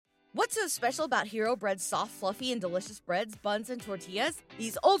What's so special about Hero Bread's soft, fluffy, and delicious breads, buns, and tortillas?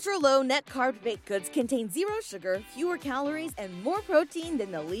 These ultra-low net-carb baked goods contain zero sugar, fewer calories, and more protein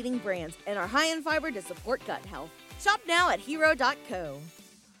than the leading brands, and are high in fiber to support gut health. Shop now at hero.co.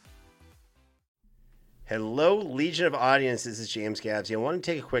 Hello, Legion of Audience. This is James Gavsey. I want to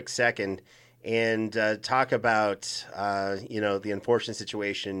take a quick second and talk about, the unfortunate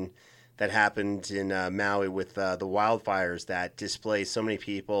situation that happened in Maui with the wildfires that displaced so many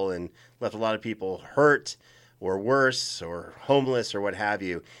people and left a lot of people hurt or worse or homeless or what have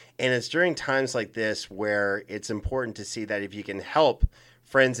you. And it's during times like this where it's important to see that if you can help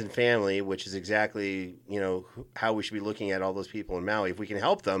friends and family, which is exactly, how we should be looking at all those people in Maui. If we can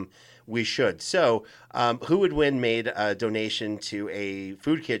help them, we should. So Who Would Win made a donation to a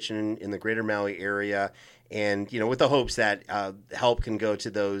food kitchen in the greater Maui area. And, with the hopes that help can go to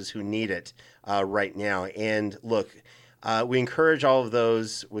those who need it right now. And look, we encourage all of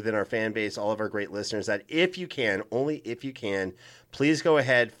those within our fan base, all of our great listeners, that if you can, only if you can, please go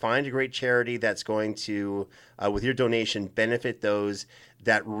ahead, find a great charity that's going to, with your donation, benefit those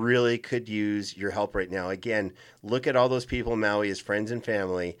that really could use your help right now. Again, look at all those people in Maui as friends and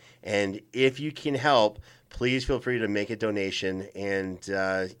family. And if you can help, please feel free to make a donation and,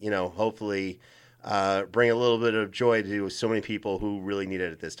 hopefully bring a little bit of joy to so many people who really need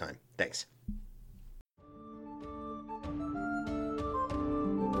it at this time. Thanks.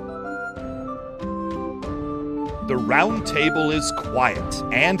 The round table is quiet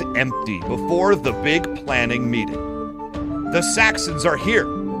and empty before the big planning meeting. The Saxons are here,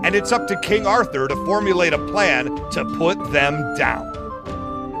 and it's up to King Arthur to formulate a plan to put them down.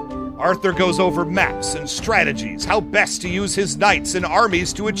 Arthur goes over maps and strategies, how best to use his knights and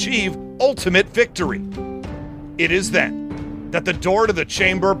armies to achieve ultimate victory. It is then that the door to the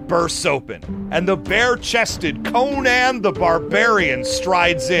chamber bursts open, and the bare-chested Conan the Barbarian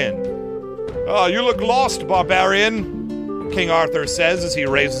strides in. "Oh, you look lost, Barbarian," King Arthur says as he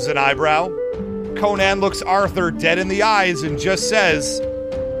raises an eyebrow. Conan looks Arthur dead in the eyes and just says,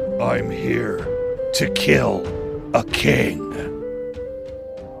 "I'm here to kill a king."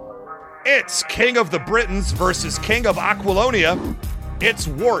 It's King of the Britons versus King of Aquilonia. It's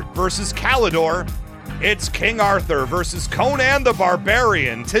Wart versus Calidor. It's King Arthur versus Conan the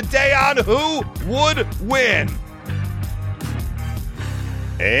Barbarian. Today on Who Would Win?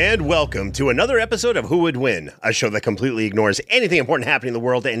 And welcome to another episode of Who Would Win, a show that completely ignores anything important happening in the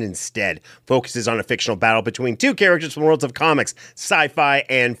world and instead focuses on a fictional battle between two characters from the worlds of comics, sci-fi,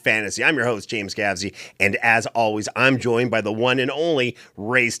 and fantasy. I'm your host, James Gavsey, and as always, I'm joined by the one and only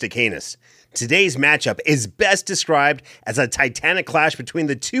Ray Stacanis. Today's matchup is best described as a titanic clash between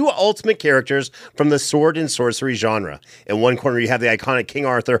the two ultimate characters from the sword and sorcery genre. In one corner, you have the iconic King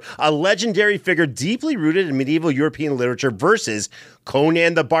Arthur, a legendary figure deeply rooted in medieval European literature, versus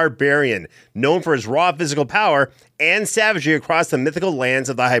Conan the Barbarian, known for his raw physical power and savagery across the mythical lands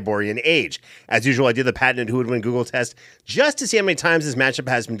of the Hyborian Age. As usual, I did the patented Who Would Win Google test just to see how many times this matchup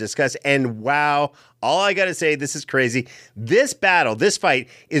has been discussed, and wow, all I gotta say, this is crazy. This battle, this fight,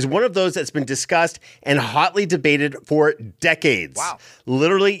 is one of those that's been discussed and hotly debated for decades. Wow.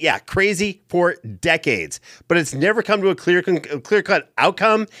 Literally, yeah, crazy for decades. But it's never come to a clear-cut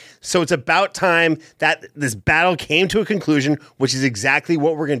outcome, so it's about time that this battle came to a conclusion, which is exactly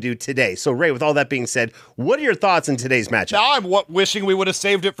what we're going to do today. So, Ray, with all that being said, what are your thoughts on today's matchup? Now I'm wishing we would have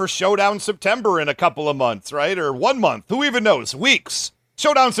saved it for Showdown September in a couple of months, right? Or 1 month. Who even knows? Weeks.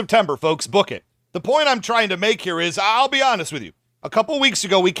 Showdown September, folks. Book it. The point I'm trying to make here is, I'll be honest with you. A couple weeks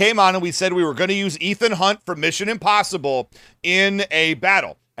ago, we came on and we said we were going to use Ethan Hunt from Mission Impossible in a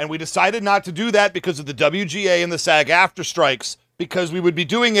battle. And we decided not to do that because of the WGA and the SAG-AFTRA strikes, because we would be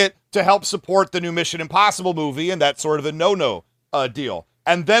doing it to help support the new Mission Impossible movie, and that's sort of a no-no deal.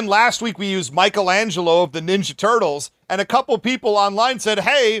 And then last week we used Michelangelo of the Ninja Turtles, and a couple people online said,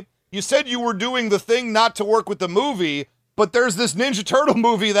 "Hey, you said you were doing the thing not to work with the movie, but there's this Ninja Turtle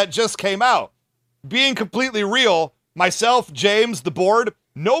movie that just came out." Being completely real, myself, James, the board,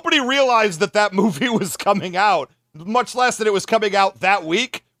 nobody realized that movie was coming out, much less that it was coming out that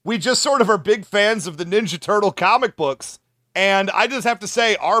week. We just sort of are big fans of the Ninja Turtle comic books, and I just have to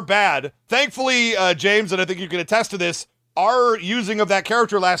say, our bad. Thankfully, James, and I think you can attest to this, our using of that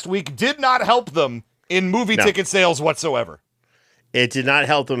character last week did not help them in movie ticket sales whatsoever. It did not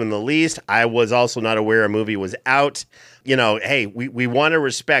help them in the least. I was also not aware a movie was out. Hey, we want to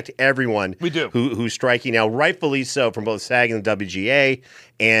respect everyone. We do. Who's striking now, rightfully so, from both SAG and the WGA,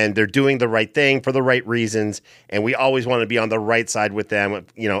 and they're doing the right thing for the right reasons, and we always want to be on the right side with them.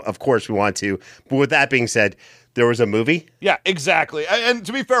 Of course we want to. But with that being said, there was a movie? Yeah, exactly. And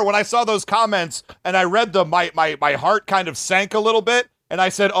to be fair, when I saw those comments and I read them, my heart kind of sank a little bit, And I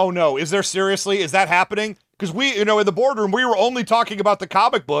said, oh no, is that happening? Because we, in the boardroom, we were only talking about the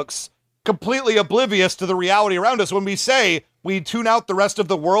comic books, completely oblivious to the reality around us. When we say we tune out the rest of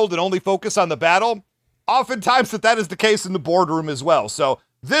the world and only focus on the battle, oftentimes that is the case in the boardroom as well. So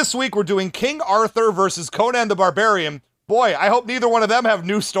this week we're doing King Arthur versus Conan the Barbarian. Boy, I hope neither one of them have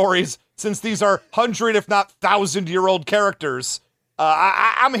new stories, since these are 100, if not 1,000-year-old characters.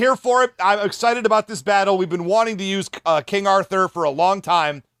 I'm here for it. I'm excited about this battle. We've been wanting to use King Arthur for a long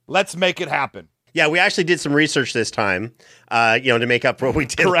time. Let's make it happen. Yeah, we actually did some research this time, to make up for what we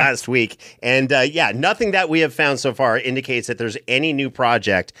did last week. And nothing that we have found so far indicates that there's any new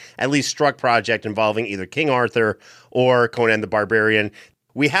project, at least struck project, involving either King Arthur or Conan the Barbarian.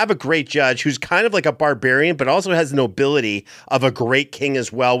 We have a great judge who's kind of like a barbarian, but also has the nobility of a great king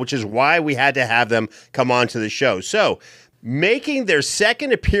as well, which is why we had to have them come on to the show. So, making their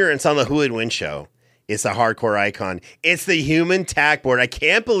second appearance on the Who Would Win show, it's the hardcore icon. It's the human tack board. I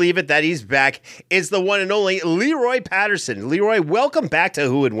can't believe it that he's back. It's the one and only Leroy Patterson. Leroy, welcome back to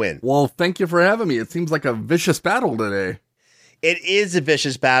Who Would Win. Well, thank you for having me. It seems like a vicious battle today. It is a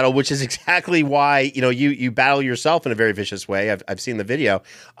vicious battle, which is exactly why, you battle yourself in a very vicious way. I've seen the video.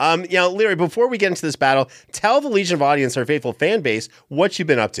 Leroy, before we get into this battle, tell the Legion of Audience, our faithful fan base, what you've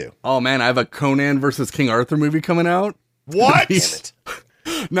been up to. Oh, man, I have a Conan versus King Arthur movie coming out. What? Damn it.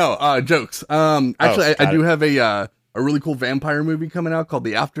 No, jokes. Actually, I do have a really cool vampire movie coming out called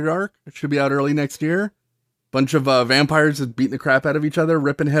The After Dark. It should be out early next year. Bunch of vampires just beating the crap out of each other,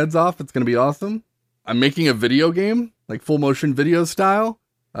 ripping heads off. It's going to be awesome. I'm making a video game, like full motion video style.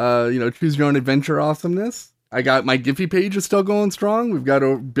 Choose your own adventure awesomeness. I got my Giphy page is still going strong. We've got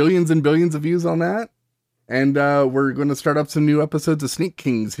billions and billions of views on that. And we're going to start up some new episodes of Sneak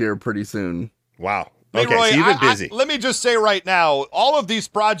Kings here pretty soon. Wow. Leroy, okay, so you've been busy. Let me just say right now, all of these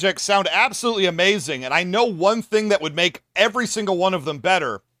projects sound absolutely amazing, and I know one thing that would make every single one of them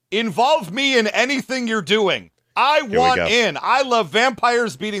better. Involve me in anything you're doing. I want in. I love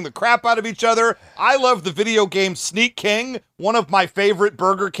vampires beating the crap out of each other. I love the video game Sneak King, one of my favorite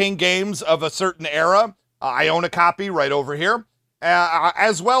Burger King games of a certain era. I own a copy right over here.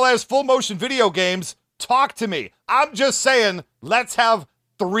 As well as full motion video games. Talk to me. I'm just saying, let's have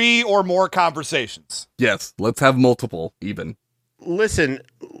 3 or more conversations. Yes, let's have multiple, even. Listen,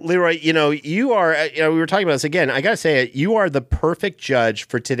 Leroy, you are, we were talking about this again. I got to say it, you are the perfect judge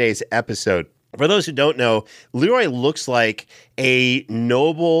for today's episode. For those who don't know, Leroy looks like a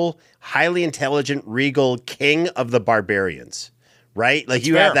noble, highly intelligent, regal king of the barbarians, right? Like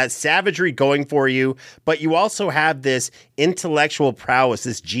you have that savagery going for you, but you also have this intellectual prowess,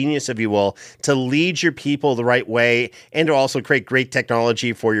 this genius, if you will, to lead your people the right way and to also create great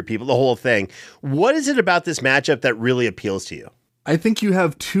technology for your people, the whole thing. What is it about this matchup that really appeals to you? I think you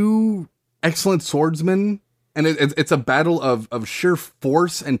have 2 excellent swordsmen, and it's a battle of sheer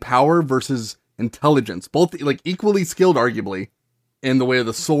force and power versus intelligence, both like equally skilled, arguably, in the way of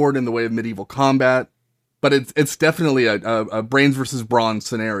the sword, in the way of medieval combat. But it's definitely a brains versus brawn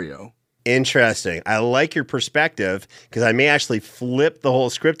scenario. Interesting. I like your perspective because I may actually flip the whole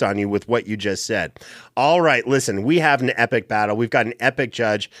script on you with what you just said. All right, listen, we have an epic battle. We've got an epic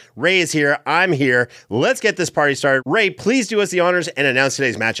judge. Ray is here. I'm here. Let's get this party started. Ray, please do us the honors and announce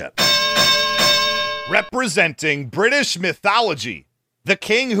today's matchup. Representing British mythology, the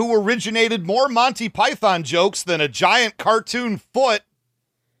king who originated more Monty Python jokes than a giant cartoon foot,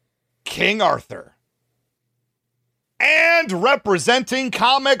 King Arthur. And representing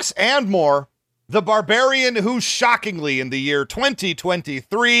comics and more, the barbarian who shockingly in the year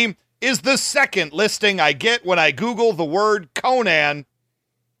 2023 is the second listing I get when I Google the word Conan,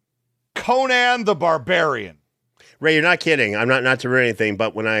 Conan the Barbarian. Ray, you're not kidding. I'm not to ruin anything,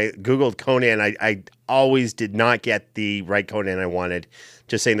 but when I Googled Conan, I always did not get the right Conan I wanted.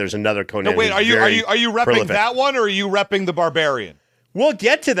 Just saying there's another Conan. No, wait, are you repping prolific. That one or are you repping the Barbarian? We'll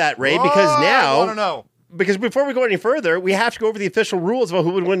get to that, Ray, because now... I want to know. Because before we go any further, we have to go over the official rules of a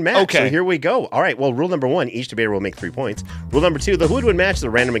Who Would Win match. Okay. So here we go. All right, well, rule number 1, each debater will make 3 points. Rule number 2, the Who Would Win match is a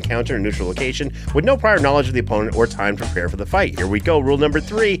random encounter in a neutral location with no prior knowledge of the opponent or time to prepare for the fight. Here we go. Rule number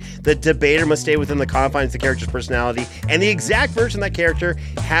 3, the debater must stay within the confines of the character's personality, and the exact version of that character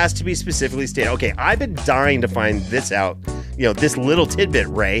has to be specifically stated. Okay, I've been dying to find this out, this little tidbit,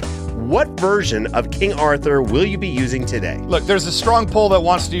 Ray. What version of King Arthur will you be using today? Look, there's a strong pull that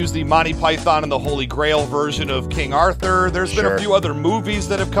wants to use the Monty Python and the Holy Grail version of King Arthur. There's been a few other movies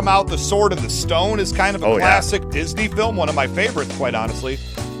that have come out. The Sword and the Stone is kind of a classic Disney film, one of my favorites, quite honestly.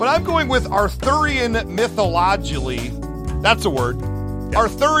 But I'm going with Arthurian mythologically. That's a word. Yeah.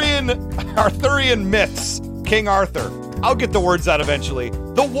 Arthurian myths, King Arthur. I'll get the words out eventually.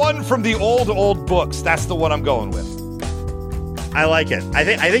 The one from the old books. That's the one I'm going with. I like it. I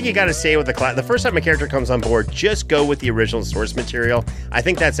think you got to stay with the first time a character comes on board, just go with the original source material. I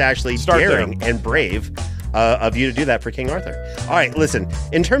think that's actually daring and brave of you to do that for King Arthur. All right, listen.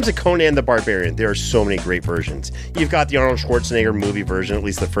 In terms of Conan the Barbarian, there are so many great versions. You've got the Arnold Schwarzenegger movie version. At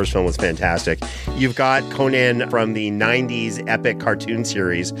least the first film was fantastic. You've got Conan from the 90s epic cartoon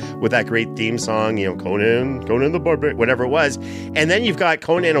series with that great theme song, Conan the Barbarian, whatever it was. And then you've got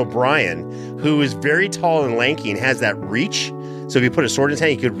Conan O'Brien, who is very tall and lanky and has that reach. So if you put a sword in his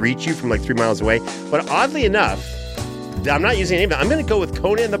hand, he could reach you from like 3 miles away. But oddly enough, I'm not using any of it. I'm going to go with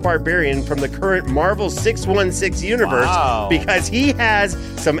Conan the Barbarian from the current Marvel 616 universe because he has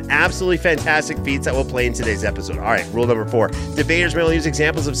some absolutely fantastic feats that will play in today's episode. All right, rule number 4. Debaters may only use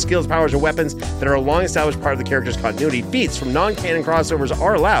examples of skills, powers, or weapons that are a long-established part of the character's continuity. Feats from non-canon crossovers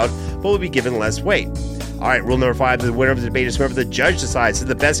are allowed, but will be given less weight. All right, rule number 5, the winner of the debate is whoever the judge decides is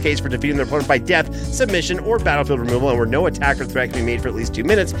the best case for defeating their opponent by death, submission, or battlefield removal, and where no attack or threat can be made for at least 2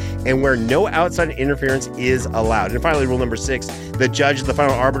 minutes, and where no outside interference is allowed. And finally, rule number 6, the judge is the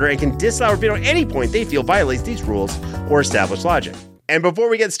final arbiter and can disallow or veto at any point they feel violates these rules or established logic. And before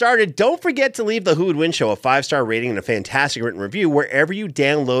we get started, don't forget to leave the Who Would Win Show a 5-star rating and a fantastic written review wherever you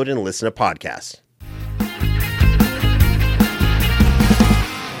download and listen to podcasts.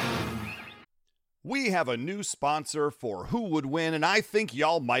 We have a new sponsor for Who Would Win, and I think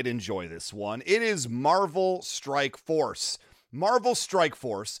y'all might enjoy this one. It is Marvel Strike Force. Marvel Strike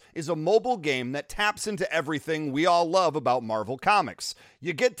Force is a mobile game that taps into everything we all love about Marvel Comics.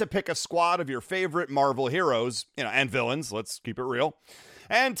 You get to pick a squad of your favorite Marvel heroes, and villains, let's keep it real,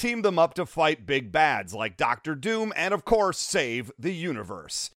 and team them up to fight big bads like Doctor Doom and, of course, save the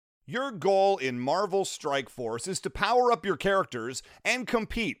universe. Your goal in Marvel Strike Force is to power up your characters and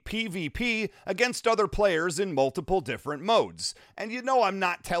compete PvP against other players in multiple different modes. And I'm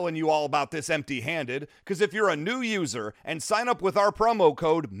not telling you all about this empty-handed, because if you're a new user and sign up with our promo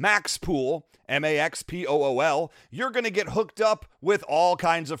code MAXPOOL, MAXPOOL, you're going to get hooked up with all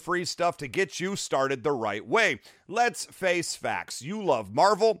kinds of free stuff to get you started the right way. Let's face facts. You love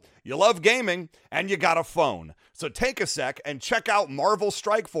Marvel, you love gaming, and you got a phone. So take a sec and check out Marvel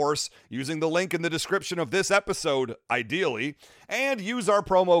Strike Force using the link in the description of this episode, ideally, and use our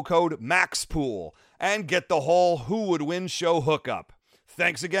promo code MAXPOOL and get the whole Who Would Win Show hookup.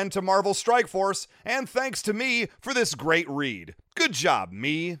 Thanks again to Marvel Strike Force, and thanks to me for this great read. Good job,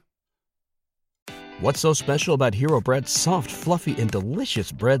 me. What's so special about Hero Bread's soft, fluffy, and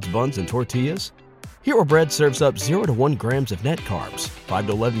delicious breads, buns, and tortillas? Hero Bread serves up 0 to 1 grams of net carbs, 5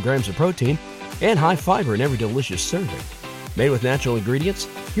 to 11 grams of protein, and high fiber in every delicious serving. Made with natural ingredients,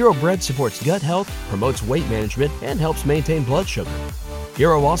 Hero Bread supports gut health, promotes weight management, and helps maintain blood sugar.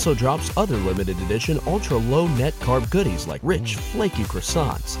 Hero also drops other limited edition ultra-low net carb goodies like rich, flaky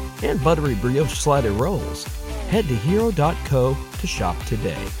croissants and buttery brioche slider rolls. Head to hero.co to shop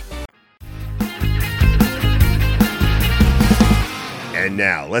today. And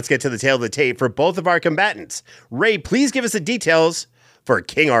now, let's get to the tail of the tape for both of our combatants. Ray, please give us the details for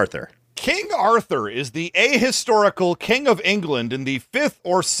King Arthur. King Arthur is the ahistorical king of England in the 5th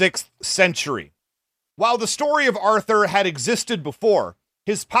or 6th century. While the story of Arthur had existed before,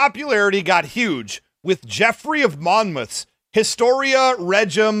 his popularity got huge with Geoffrey of Monmouth's Historia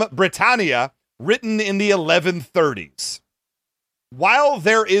Regum Britannia, written in the 1130s. While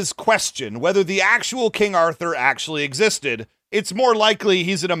there is question whether the actual King Arthur actually existed, it's more likely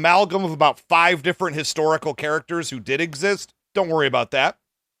he's an amalgam of about 5 different historical characters who did exist. Don't worry about that.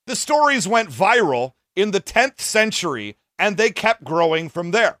 The stories went viral in the 10th century, and they kept growing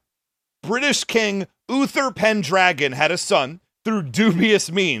from there. British King Uther Pendragon had a son, through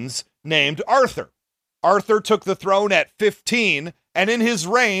dubious means, named Arthur. Arthur took the throne at 15, and in his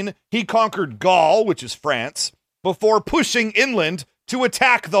reign, he conquered Gaul, which is France, before pushing inland to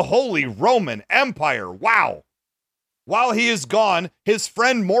attack the Holy Roman Empire. Wow! While he is gone, his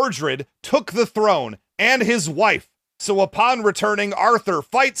friend Mordred took the throne and his wife. So upon returning, Arthur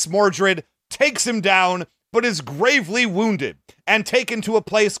fights Mordred, takes him down, but is gravely wounded and taken to a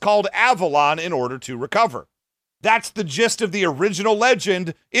place called Avalon in order to recover. That's the gist of the original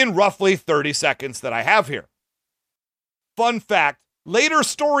legend in roughly 30 seconds that I have here. Fun fact, later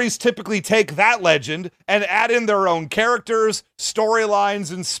stories typically take that legend and add in their own characters,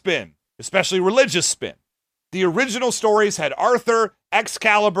 storylines, and spin, especially religious spin. The original stories had Arthur,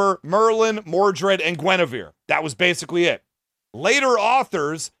 Excalibur, Merlin, Mordred, and Guinevere. That was basically it. Later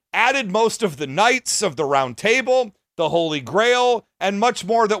authors added most of the knights of the Round Table, the Holy Grail, and much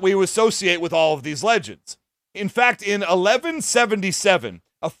more that we associate with all of these legends. In fact, in 1177,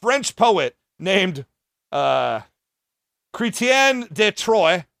 a French poet named Chrétien de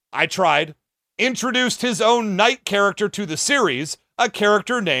Troyes, I tried, introduced his own knight character to the series, a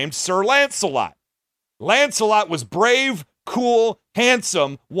character named Sir Lancelot. Lancelot was brave, cool,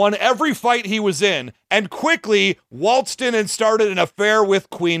 handsome, won every fight he was in, and quickly waltzed in and started an affair with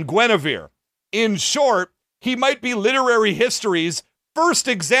Queen Guinevere. In short, he might be literary history's first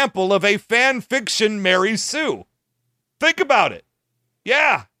example of a fan fiction Mary Sue. Think about it.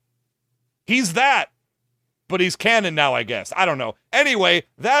 Yeah, he's that. But he's canon now, I guess. I don't know. Anyway,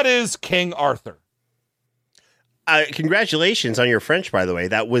 that is King Arthur. Congratulations on your French, by the way.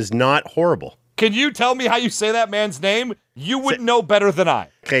 That was not horrible. Can you tell me how you say that man's name? You would know better than I.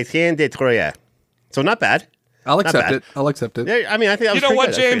 Chrétien de Troyes. So not bad. I'll accept it. Yeah, I mean, I think that was You know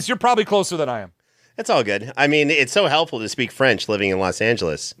what, good. James? You're probably closer than I am. It's all good. I mean, it's so helpful to speak French living in Los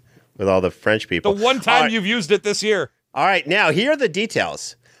Angeles with all the French people. The one time you've used it this year. All right, now here are the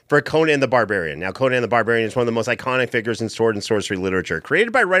details for Conan the Barbarian. Now, Conan the Barbarian is one of the most iconic figures in sword and sorcery literature.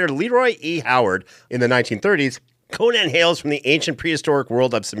 Created by writer Leroy E. Howard in the 1930s, Conan hails from the ancient prehistoric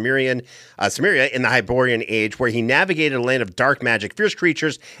world of Samaria in the Hyborian Age, where he navigated a land of dark magic, fierce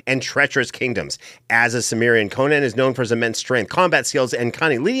creatures, and treacherous kingdoms. As a Sumerian, Conan is known for his immense strength, combat skills, and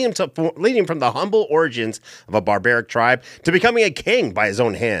cunning, leading him from the humble origins of a barbaric tribe to becoming a king by his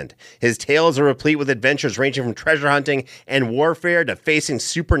own hand. His tales are replete with adventures ranging from treasure hunting and warfare to facing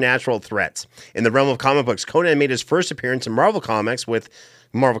supernatural threats. In the realm of comic books, Conan made his first appearance in Marvel Comics with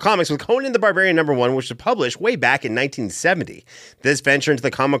Conan the Barbarian #1, which was published way back in 1970. This venture into the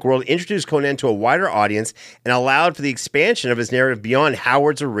comic world introduced Conan to a wider audience and allowed for the expansion of his narrative beyond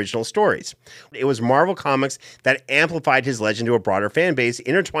Howard's original stories. It was Marvel Comics that amplified his legend to a broader fan base,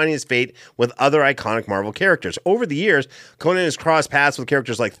 intertwining his fate with other iconic Marvel characters. Over the years, Conan has crossed paths with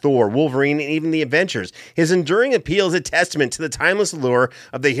characters like Thor, Wolverine, and even the Avengers. His enduring appeal is a testament to the timeless allure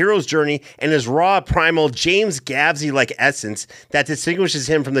of the hero's journey and his raw, primal, James Gavsey-like essence that distinguishes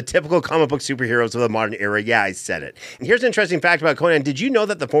him from the typical comic book superheroes of the modern era. Yeah, I said it. And here's an interesting fact about Conan. Did you know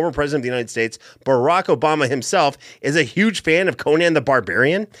that the former president of the United States, Barack Obama himself, is a huge fan of Conan the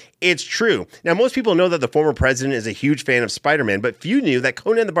Barbarian? It's true. Now, most people know that the former president is a huge fan of Spider-Man, but few knew that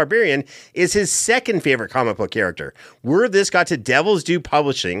Conan the Barbarian is his second favorite comic book character. Word of this got to Devil's Due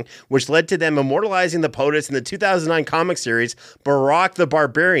Publishing, which led to them immortalizing the POTUS in the 2009 comic series Barack the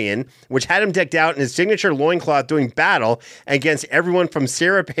Barbarian, which had him decked out in his signature loincloth doing battle against everyone from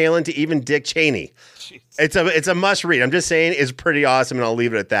Sarah Palin to even Dick Cheney. Jeez. It's a must read. I'm just saying it's pretty awesome, and I'll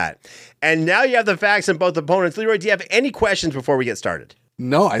leave it at that. And now you have the facts on both opponents. Leroy, do you have any questions before we get started?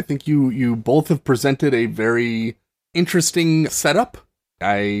 No, I think you both have presented a very interesting setup.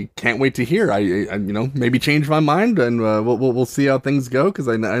 I can't wait to hear. I maybe change my mind, and we'll see how things go, because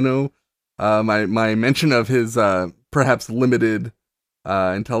I know my mention of his perhaps limited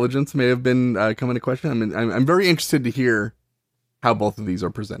intelligence may have been come into question. I'm very interested to hear how both of these are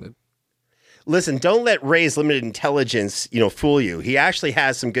presented. Listen, don't let Ray's limited intelligence, fool you. He actually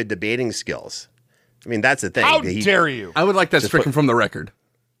has some good debating skills. I mean, that's the thing. How dare you? I would like that stricken from the record.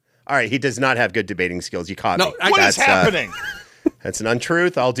 All right, he does not have good debating skills. You caught me. What is happening? That's an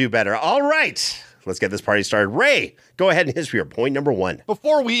untruth. I'll do better. All right, let's get this party started. Ray, go ahead and hit your point number 1.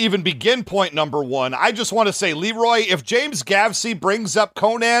 Before we even begin point number 1, I just want to say, Leroy, if James Gavsey brings up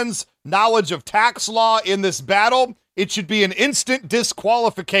Conan's knowledge of tax law in this battle, it should be an instant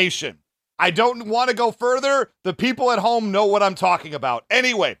disqualification. I don't want to go further. The people at home know what I'm talking about.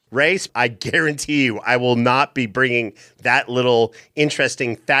 Anyway. Ray, I guarantee you I will not be bringing that little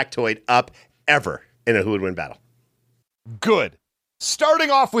interesting factoid up ever in a Who Would Win battle. Good.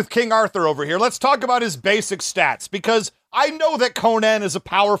 Starting off with King Arthur over here, let's talk about his basic stats, because I know that Conan is a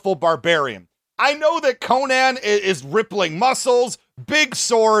powerful barbarian. I know that Conan is rippling muscles, big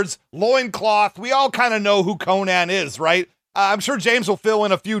swords, loincloth. We all kind of know who Conan is, right? I'm sure James will fill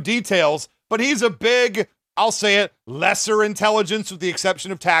in a few details, but he's a big, I'll say it, lesser intelligence with the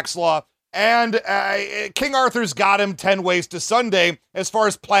exception of tax law. And King Arthur's got him 10 ways to Sunday as far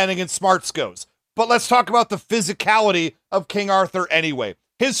as planning and smarts goes. But let's talk about the physicality of King Arthur anyway.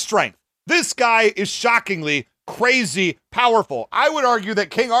 His strength. This guy is shockingly crazy powerful. I would argue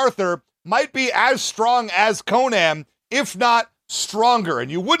that King Arthur might be as strong as Conan, if not stronger. And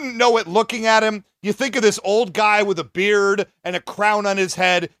you wouldn't know it looking at him. You think of this old guy with a beard and a crown on his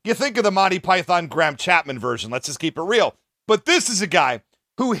head. You think of the Monty Python Graham Chapman version. Let's just keep it real. But this is a guy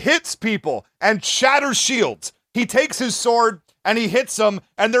who hits people and shatters shields. He takes his sword and he hits them,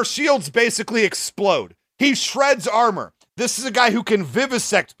 and their shields basically explode. He shreds armor. This is a guy who can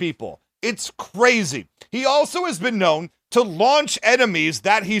vivisect people. It's crazy. He also has been known to launch enemies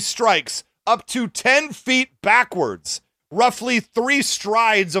that he strikes up to 10 feet backwards, roughly 3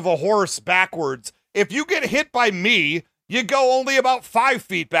 strides of a horse backwards. If you get hit by me, you go only about 5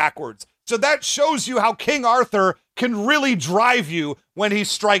 feet backwards. So that shows you how King Arthur can really drive you when he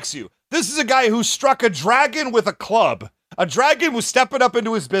strikes you. This is a guy who struck a dragon with a club. A dragon was stepping up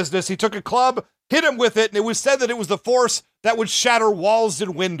into his business. He took a club, hit him with it, and it was said that it was the force that would shatter walls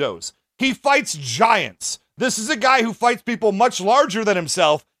and windows. He fights giants. This is a guy who fights people much larger than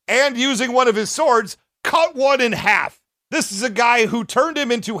himself, and using one of his swords, cut one in half. This is a guy who turned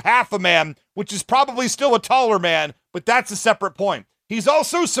him into half a man, which is probably still a taller man, but that's a separate point. He's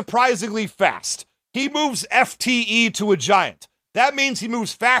also surprisingly fast. He moves FTE to a giant. That means he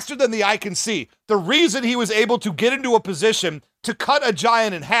moves faster than the eye can see. The reason he was able to get into a position to cut a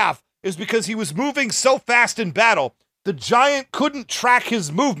giant in half is because he was moving so fast in battle, the giant couldn't track his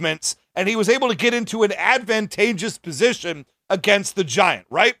movements, and he was able to get into an advantageous position against the giant,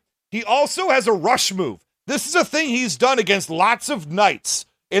 right? He also has a rush move. This is a thing he's done against lots of knights,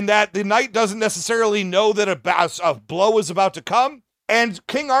 in that the knight doesn't necessarily know that a blow is about to come, and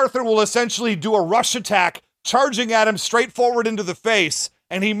King Arthur will essentially do a rush attack, charging at him straight forward into the face,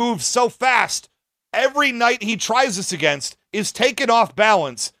 and he moves so fast, every knight he tries this against is taken off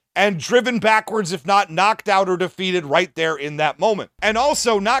balance and driven backwards, if not knocked out or defeated right there in that moment. And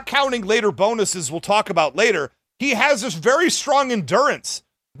also, not counting later bonuses we'll talk about later, he has this very strong endurance.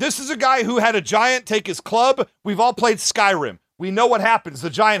 This is a guy who had a giant take his club. We've all played Skyrim. We know what happens. The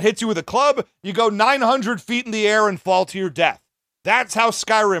giant hits you with a club, you go 900 feet in the air and fall to your death. That's how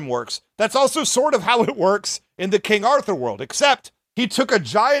Skyrim works. That's also sort of how it works in the King Arthur world, except he took a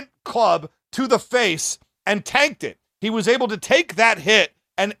giant club to the face and tanked it. He was able to take that hit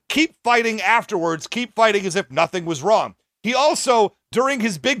and keep fighting afterwards, keep fighting as if nothing was wrong. He also, during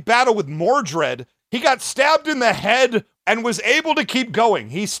his big battle with Mordred, he got stabbed in the head and was able to keep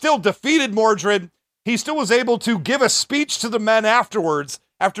going. He still defeated Mordred. He still was able to give a speech to the men afterwards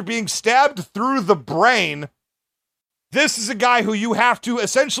after being stabbed through the brain. This is a guy who you have to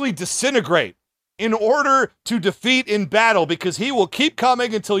essentially disintegrate in order to defeat in battle, because he will keep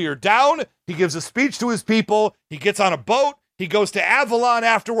coming until you're down. He gives a speech to his people. He gets on a boat. He goes to Avalon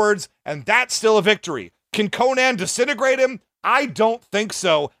afterwards, and that's still a victory. Can Conan disintegrate him? I don't think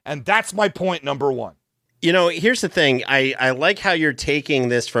so, and that's my point number one. You know, here's the thing. I like how you're taking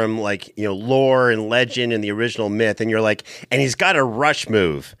this from, like, you know, lore and legend and the original myth, and you're like, and he's got a rush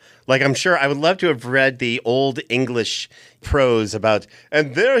move. Like, I'm sure I would love to have read the old English prose about,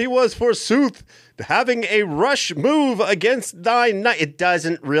 and there he was, forsooth, having a rush move against thy knight. It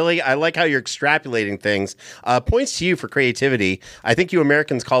doesn't really. I like how you're extrapolating things. Points to you for creativity. I think you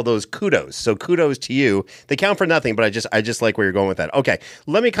Americans call those kudos. So kudos to you. They count for nothing, but I just like where you're going with that. Okay,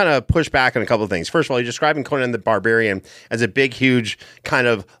 let me kind of push back on a couple of things. First of all, you're describing Conan the Barbarian as a big, huge kind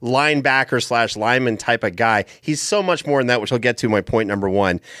of linebacker / lineman type of guy. He's so much more than that, which I'll get to my point number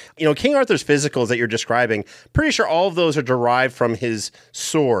one. You know, King Arthur's physicals that you're describing, pretty sure all of those are derived from his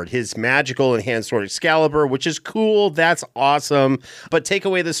sword, his magical enhanced sword Excalibur, which is cool. That's awesome. But take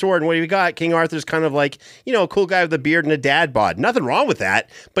away the sword, and what do you got? King Arthur's kind of like, you know, a cool guy with a beard and a dad bod. Nothing wrong with that,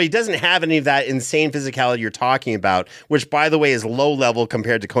 but he doesn't have any of that insane physicality you're talking about, which, by the way, is low level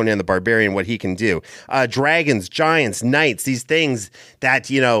compared to Conan the Barbarian, what he can do. Dragons, giants, knights, these things that,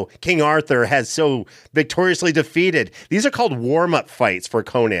 you know, King Arthur has so victoriously defeated. These are called warm-up fights for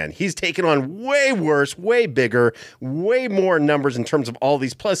Conan. He's taken on way worse, way bigger, way more numbers in terms of all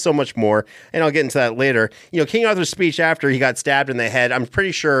these, plus so much more, and I'll get into that later. You know, King Arthur's speech after he got stabbed in the head, I'm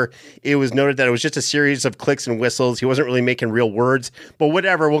pretty sure it was noted that it was just a series of clicks and whistles. He wasn't really making real words, but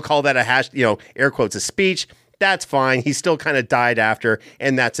whatever, we'll call that air quotes, a speech. That's fine. He still kind of died after,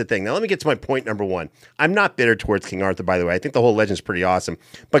 and that's the thing. Now, let me get to my point number one. I'm not bitter towards King Arthur, by the way. I think the whole legend's pretty awesome.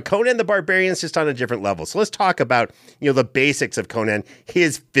 But Conan the Barbarian is just on a different level. So let's talk about, you know, the basics of Conan,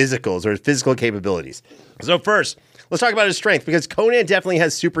 his physicals or his physical capabilities. So first, let's talk about his strength, because Conan definitely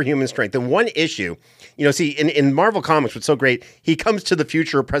has superhuman strength. And one issue, you know, see, in Marvel Comics, what's so great, he comes to the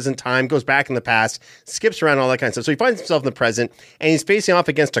future or present time, goes back in the past, skips around, all that kind of stuff. So he finds himself in the present, and he's facing off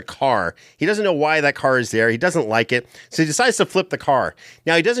against a car. He doesn't know why that car is there. He doesn't like it. So he decides to flip the car.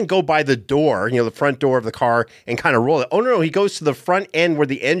 Now, he doesn't go by the door, you know, the front door of the car, and kind of roll it. Oh, no, he goes to the front end where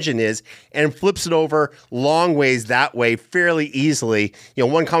the engine is and flips it over long ways that way fairly easily. You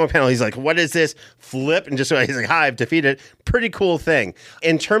know, one comic panel, he's like, what is this? Flip, and just he's like, hi, I've defeated. Pretty cool thing.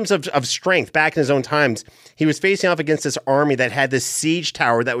 In terms of strength, back in his own times, he was facing off against this army that had this siege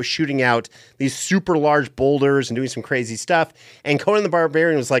tower that was shooting out these super large boulders and doing some crazy stuff. And Conan the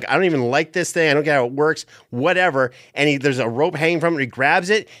Barbarian was like, I don't even like this thing. I don't get how it works, whatever. And there's a rope hanging from it. He grabs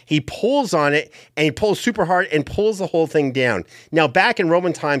it, he pulls on it, and he pulls super hard and pulls the whole thing down. Now, back in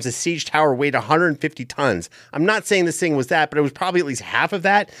Roman times, the siege tower weighed 150 tons. I'm not saying this thing was that, but it was probably at least half of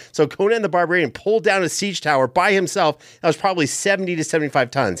that. So Conan the Barbarian pulled down a siege tower by himself. That was probably 70 to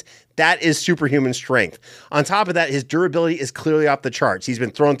 75 tons. That is superhuman strength. On top of that, his durability is clearly off the charts. He's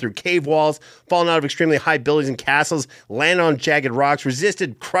been thrown through cave walls, fallen out of extremely high buildings and castles, landed on jagged rocks,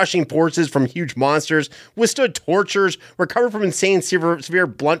 resisted crushing forces from huge monsters, withstood tortures, recovered from insane severe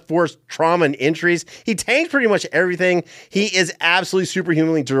blunt force trauma and injuries. He tanked pretty much everything. He is absolutely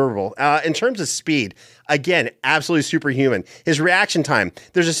superhumanly durable. In terms of speed, again, absolutely superhuman. His reaction time.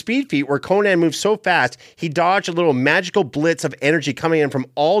 There's a speed feat where Conan moves so fast, he dodged a little magical blitz of energy coming in from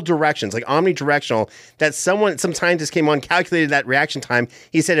all directions, like omnidirectional, that some scientist came on, calculated that reaction time.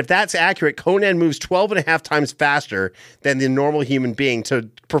 He said, if that's accurate, Conan moves 12 and a half times faster than the normal human being to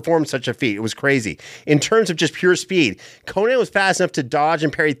perform such a feat. It was crazy. In terms of just pure speed, Conan was fast enough to dodge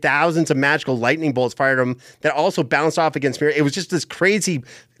and parry thousands of magical lightning bolts fired at him that also bounced off against mirror. It was just this crazy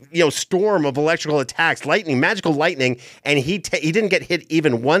storm of electrical attacks, magical lightning, and he didn't get hit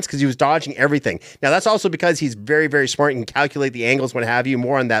even once because he was dodging everything. Now, that's also because he's very, very smart and can calculate the angles, what have you.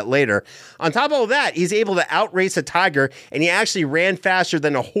 More on that later. On top of all that, he's able to outrace a tiger, and he actually ran faster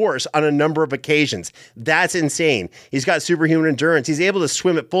than a horse on a number of occasions. That's insane. He's got superhuman endurance. He's able to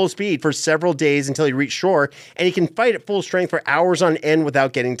swim at full speed for several days until he reached shore, and he can fight at full strength for hours on end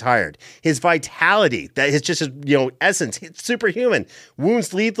without getting tired. His vitality, that is just his essence, it's superhuman.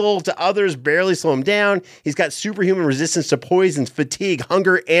 Wounds lethal to others barely slow him down. He's got superhuman resistance to poisons, fatigue,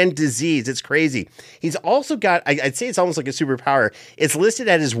 hunger, and disease. It's crazy. He's also got, I'd say it's almost like a superpower. It's listed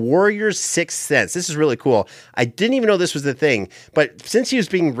at his warrior's sixth sense. This is really cool. I didn't even know this was the thing, but since he was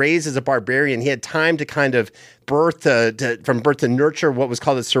being raised as a barbarian, he had time to kind of from birth to nurture what was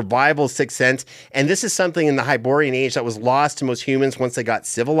called a survival sixth sense. And this is something in the Hyborian age that was lost to most humans once they got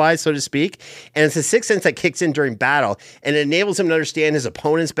civilized, so to speak. And it's a sixth sense that kicks in during battle, and it enables him to understand his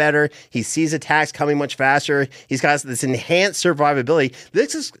opponents better. He sees attacks coming much faster. He's got this enhanced survivability.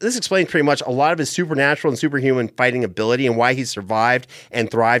 This explains pretty much a lot of his supernatural and superhuman fighting ability and why he survived and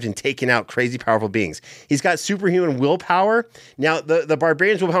thrived and taken out crazy powerful beings. He's got superhuman willpower. Now, the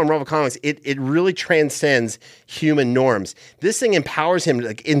Barbarian's willpower in Marvel Comics, it really transcends human norms. This thing empowers him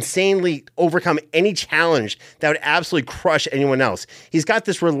to insanely overcome any challenge that would absolutely crush anyone else. He's got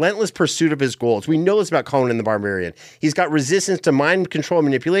this relentless pursuit of his goals. We know this about Conan the Barbarian. He's got resistance to mind control and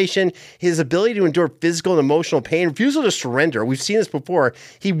manipulation, his ability to endure physical and emotional pain, refusal to surrender. We've seen this before.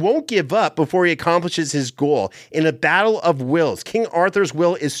 He won't give up before he accomplishes his goal. In a battle of wills, King Arthur's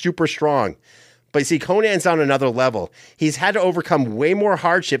will is super strong. But see, Conan's on another level. He's had to overcome way more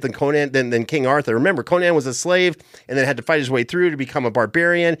hardship than King Arthur. Remember, Conan was a slave and then had to fight his way through to become a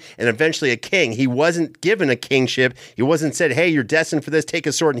barbarian and eventually a king. He wasn't given a kingship. He wasn't said, hey, you're destined for this, take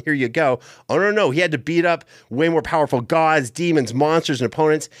a sword and here you go. Oh, no. He had to beat up way more powerful gods, demons, monsters, and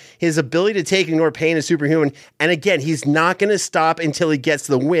opponents. His ability to take and ignore pain is superhuman. And again, he's not going to stop until he gets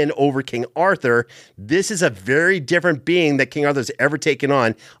the win over King Arthur. This is a very different being that King Arthur's ever taken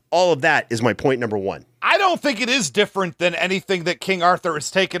on. All of that is my point number one. I don't think it is different than anything that King Arthur has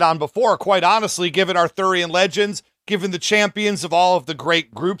taken on before, quite honestly, given Arthurian legends, given the champions of all of the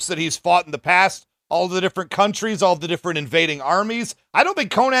great groups that he's fought in the past, all the different countries, all the different invading armies. I don't think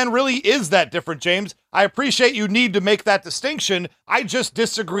Conan really is that different, James. I appreciate you need to make that distinction. I just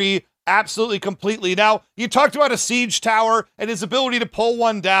disagree absolutely completely. Now, you talked about a siege tower and his ability to pull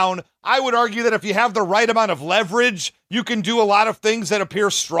one down. I would argue that if you have the right amount of leverage, you can do a lot of things that appear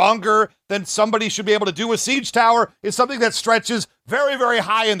stronger than somebody should be able to do. A siege tower is something that stretches very, very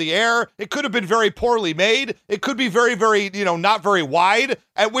high in the air. It could have been very poorly made. It could be very, very, not very wide,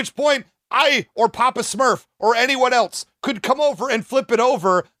 at which point I or Papa Smurf or anyone else could come over and flip it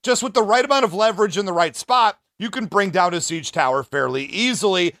over just with the right amount of leverage in the right spot. You can bring down a siege tower fairly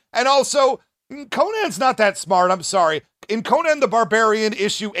easily. And also, Conan's not that smart, I'm sorry. In Conan the Barbarian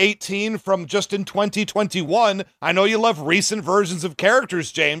issue 18 from just in 2021, I know you love recent versions of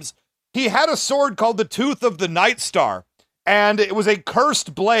characters, James, he had a sword called the Tooth of the Night Star. And it was a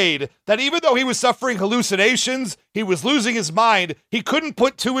cursed blade that even though he was suffering hallucinations, he was losing his mind, he couldn't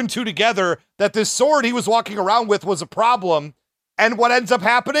put two and two together that this sword he was walking around with was a problem. And what ends up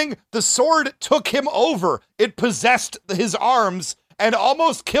happening? The sword took him over. It possessed his arms and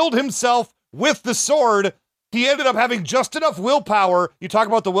almost killed himself with the sword. He ended up having just enough willpower. You talk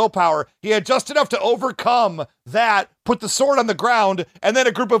about the willpower. He had just enough to overcome that, put the sword on the ground, and then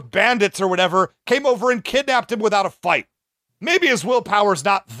a group of bandits or whatever came over and kidnapped him without a fight. Maybe his willpower's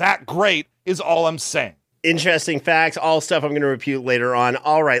not that great, is all I'm saying. Interesting facts, all stuff I'm going to repeat later on.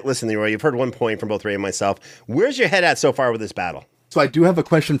 All right, listen, Leroy, you've heard one point from both Ray and myself. Where's your head at so far with this battle? So I do have a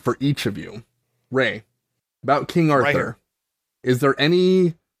question for each of you. Ray, about King Arthur. Is there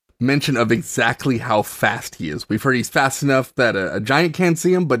any mention of exactly how fast he is? We've heard he's fast enough that a giant can't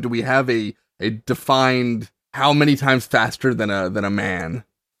see him, but do we have a defined how many times faster than a man?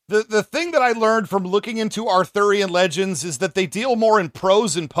 The thing that I learned from looking into Arthurian legends is that they deal more in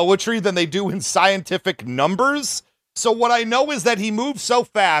prose and poetry than they do in scientific numbers. So what I know is that he moves so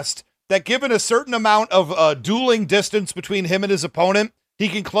fast that given a certain amount of dueling distance between him and his opponent, he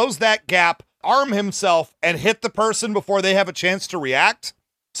can close that gap, arm himself, and hit the person before they have a chance to react.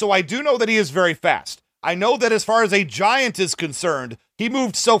 So I do know that he is very fast. I know that as far as a giant is concerned, he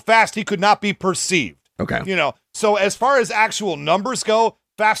moved so fast he could not be perceived. Okay. So as far as actual numbers go,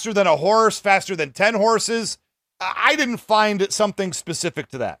 faster than a horse, faster than 10 horses, I didn't find something specific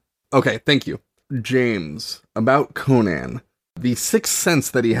to that. Okay, thank you. James, about Conan, the sixth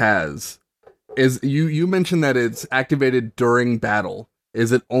sense that he has is, you mentioned that it's activated during battle.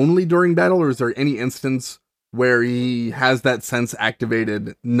 Is it only during battle, or is there any instance where he has that sense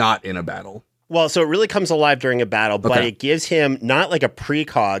activated not in a battle? Well, so it really comes alive during a battle, but it gives him not like a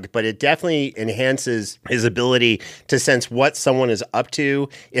precog, but it definitely enhances his ability to sense what someone is up to,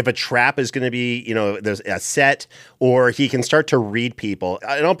 if a trap is going to be, there's a set, or he can start to read people.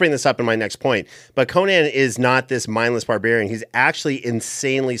 And I'll bring this up in my next point, but Conan is not this mindless barbarian. He's actually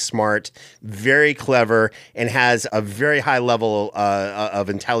insanely smart, very clever, and has a very high level of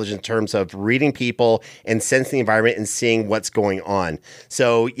intelligence in terms of reading people and sensing the environment and seeing what's going on.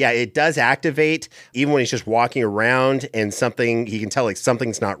 So yeah, it does activate even when he's just walking around, and he can tell like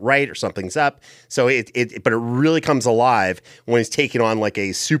something's not right or something's up. So but it really comes alive when he's taking on like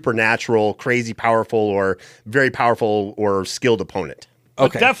a supernatural, crazy powerful, or very powerful or skilled opponent.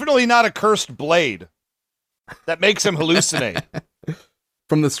 Okay. But definitely not a cursed blade that makes him hallucinate.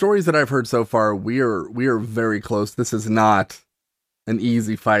 From the stories that I've heard so far, we are very close. This is not an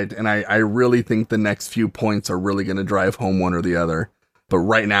easy fight, and I really think the next few points are really going to drive home one or the other. But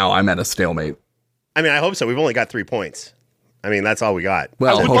right now, I'm at a stalemate. I mean, I hope so. We've only got 3 points. I mean, that's all we got.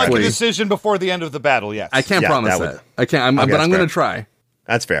 Well, I would like a decision before the end of the battle, yes. I can't promise that. I can't, but I'm going to try.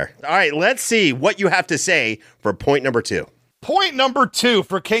 That's fair. All right, let's see what you have to say for point number 2. Point number 2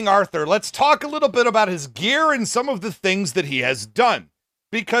 for King Arthur. Let's talk a little bit about his gear and some of the things that he has done.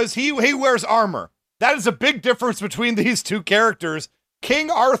 Because he wears armor. That is a big difference between these two characters.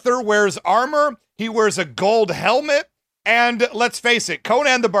 King Arthur wears armor. He wears a gold helmet. And let's face it,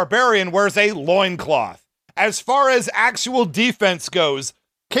 Conan the Barbarian wears a loincloth. As far as actual defense goes,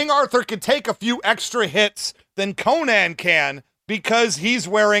 King Arthur can take a few extra hits than Conan can because he's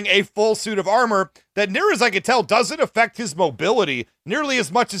wearing a full suit of armor that, near as I can tell, doesn't affect his mobility nearly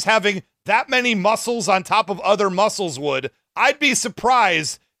as much as having that many muscles on top of other muscles would. I'd be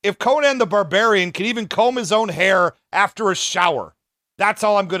surprised if Conan the Barbarian can even comb his own hair after a shower. That's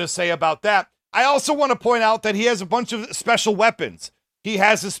all I'm going to say about that. I also want to point out that he has a bunch of special weapons. He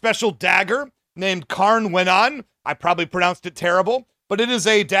has a special dagger named Conan. I probably pronounced it terrible, but it is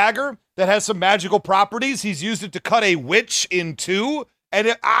a dagger that has some magical properties. He's used it to cut a witch in two.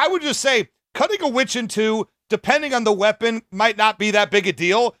 And I would just say cutting a witch in two, depending on the weapon, might not be that big a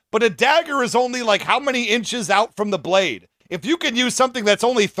deal, but a dagger is only like how many inches out from the blade? If you can use something that's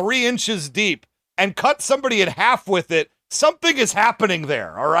only 3 inches deep and cut somebody in half with it, something is happening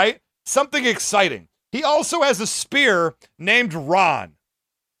there, all right? Something exciting. He also has a spear named Ron.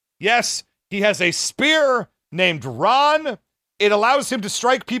 Yes, he has a spear named Ron. It allows him to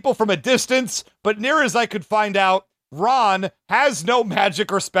strike people from a distance, but near as I could find out, Ron has no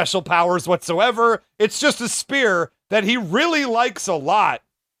magic or special powers whatsoever. It's just a spear that he really likes a lot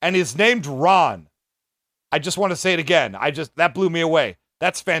and is named Ron. I just want to say it again. That blew me away.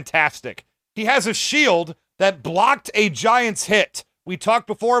 That's fantastic. He has a shield that blocked a giant's hit. We talked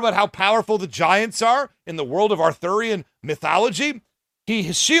before about how powerful the giants are in the world of Arthurian mythology.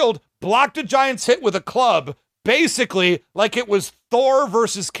 His shield blocked a giant's hit with a club, basically like it was Thor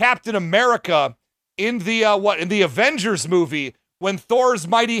versus Captain America in the Avengers movie, when Thor's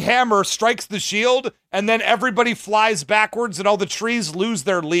mighty hammer strikes the shield and then everybody flies backwards and all the trees lose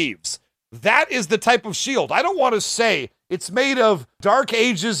their leaves. That is the type of shield. I don't want to say it's made of Dark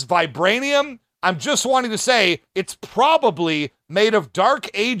Ages vibranium. I'm just wanting to say it's probably made of Dark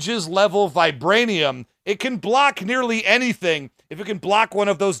Ages level vibranium. It can block nearly anything if it can block one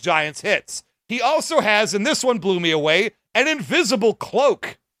of those giants' hits. He also has, and this one blew me away, an invisible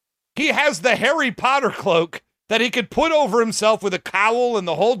cloak. He has the Harry Potter cloak that he could put over himself with a cowl and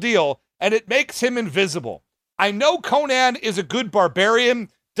the whole deal, and it makes him invisible. I know Conan is a good barbarian.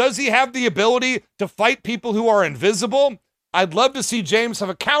 Does he have the ability to fight people who are invisible? I'd love to see James have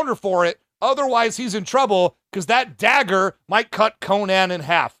a counter for it. Otherwise, he's in trouble because that dagger might cut Conan in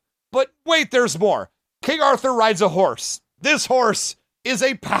half. But wait, there's more. King Arthur rides a horse. This horse is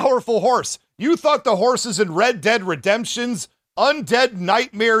a powerful horse. You thought the horses in Red Dead Redemption's Undead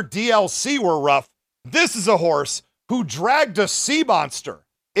Nightmare DLC were rough. This is a horse who dragged a sea monster.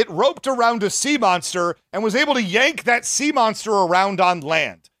 it roped around a sea monster and was able to yank that sea monster around on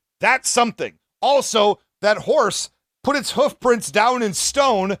land. That's something. Also, that horse put its hoof prints down in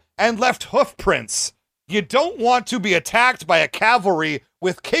stone and left hoof prints. You don't want to be attacked by a cavalry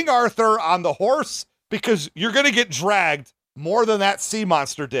with King Arthur on the horse because you're going to get dragged more than that sea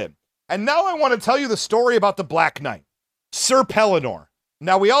monster did. And now I want to tell you the story about the Black Knight, Sir Pellinore.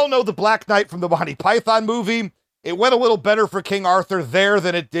 Now, we all know the Black Knight from the Monty Python movie. It went a little better for King Arthur there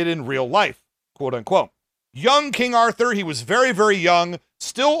than it did in real life, quote unquote. Young King Arthur, he was very, very young,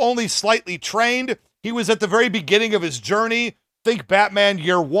 still only slightly trained. He was at the very beginning of his journey. Think Batman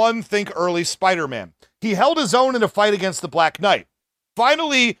Year One, think early Spider-Man. He held his own in a fight against the Black Knight.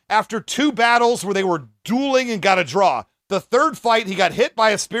 Finally, after 2 battles where they were dueling and got a draw, the third fight, he got hit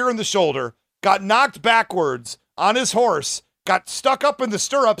by a spear in the shoulder, got knocked backwards on his horse, got stuck up in the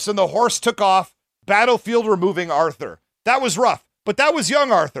stirrups, and the horse took off, battlefield removing Arthur. That was rough, but that was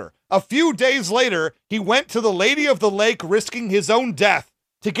young Arthur. A few days later, he went to the Lady of the Lake, risking his own death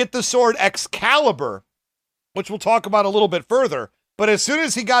to get the sword Excalibur, which we'll talk about a little bit further. But as soon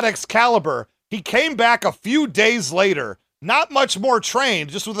as he got Excalibur, he came back a few days later, not much more trained,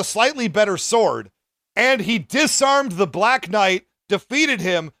 just with a slightly better sword, and he disarmed the Black Knight, defeated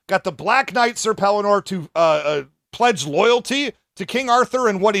him, got the Black Knight Sir Pellinore to pledge loyalty to King Arthur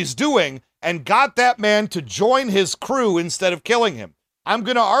and what he's doing, and got that man to join his crew instead of killing him. I'm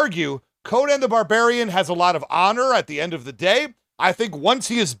going to argue Conan the Barbarian has a lot of honor at the end of the day. I think once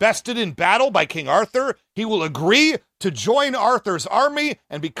he is bested in battle by King Arthur, he will agree to join Arthur's army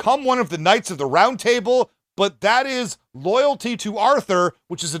and become one of the Knights of the Round Table, but that is loyalty to Arthur,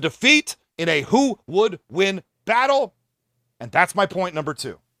 which is a defeat in a who would win battle. And that's my point number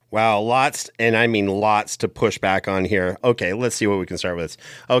 2. Wow, lots, and I mean lots to push back on here. Okay, let's see what we can start with.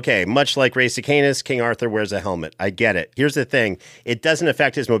 Okay, much like Ray Canis, King Arthur wears a helmet. I get it. Here's the thing. It doesn't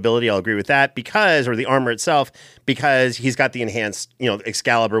affect his mobility. I'll agree with that because, or the armor itself, because he's got the enhanced,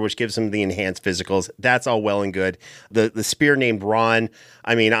 Excalibur, which gives him the enhanced physicals. That's all well and good. The spear named Ron.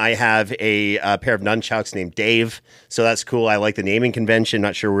 I mean, I have a pair of nunchucks named Dave, so that's cool. I like the naming convention.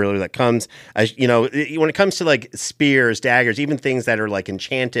 Not sure where that comes. When it comes to like spears, daggers, even things that are like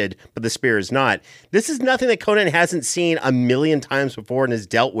enchanted, but the spear is not. This is nothing that Conan hasn't seen a million times before and has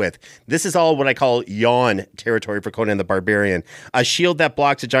dealt with. This is all what I call yawn territory for Conan the Barbarian. A shield that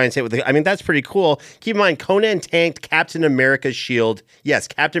blocks a giant's hit with. That's pretty cool. Keep in mind, Conan tanked Captain America's shield. Yes,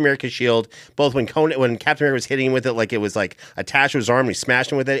 Captain America's shield. Both when Captain America was hitting him with it, like it was like attached to his arm, he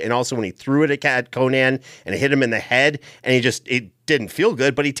smashed him with it, and also when he threw it at Conan and it hit him in the head, and it didn't feel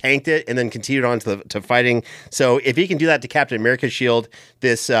good, but he tanked it and then continued on to fighting. So if he can do that to Captain America's shield,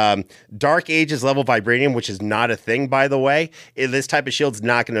 this Dark Ages level vibranium, which is not a thing, by the way, this type of shield's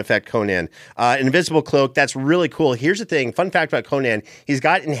not going to affect Conan. Invisible cloak, that's really cool. Here's the thing, fun fact about Conan, he's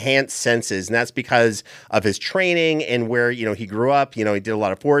got enhanced senses, and that's because of his training and where, he grew up. He did a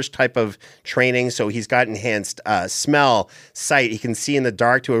lot of forest type of training, so he's got enhanced smell, sight. He can see in the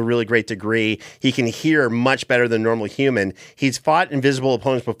dark to a really great degree. He can hear much better than a normal human. He's fought invisible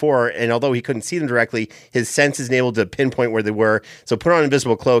opponents before, and although he couldn't see them directly, his senses enabled to pinpoint where they were. So put on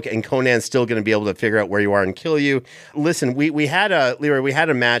invisible cloak, and Conan's still going to be able to figure out where you are and kill you. Listen, we had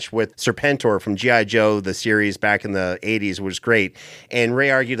a match with Serpentor from G.I. Joe, the series back in the 80s, which was great. And Ray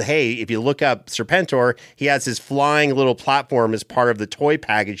argued, hey, if you look up Serpentor, he has his flying little platform as part of the toy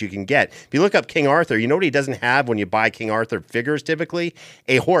package you can get. If you look up King Arthur, you know what he doesn't have when you buy King Arthur figures typically?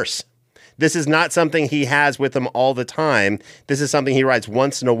 A horse. This is not something he has with him all the time. This is something he rides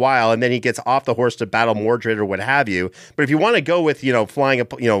once in a while, and then he gets off the horse to battle Mordred or what have you. But if you want to go with, flying,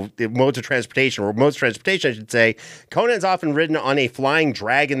 modes of transportation, I should say, Conan's often ridden on a flying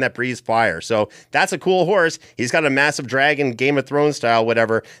dragon that breathes fire. So that's a cool horse. He's got a massive dragon, Game of Thrones style,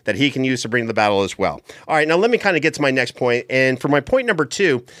 whatever, that he can use to bring to the battle as well. All right, now let me kind of get to my next point. And for my point number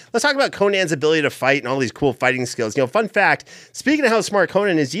 2, let's talk about Conan's ability to fight and all these cool fighting skills. Fun fact, speaking of how smart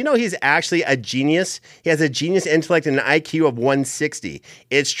Conan is, he's actually a genius. He has a genius intellect and an IQ of 160.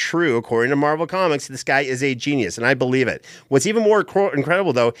 It's true. According to Marvel Comics, this guy is a genius, and I believe it. What's even more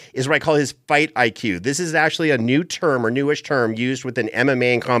incredible, though, is what I call his fight IQ. This is actually a new term or newish term used within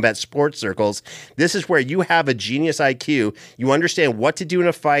MMA and combat sports circles. This is where you have a genius IQ. You understand what to do in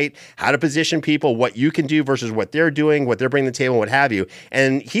a fight, how to position people, what you can do versus what they're doing, what they're bringing to the table, and what have you.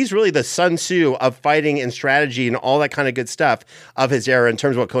 And he's really the Sun Tzu of fighting and strategy and all that kind of good stuff of his era in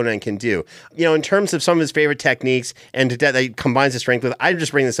terms of what Conan can do. do. You know, in terms of some of his favorite techniques and that he combines his strength with, I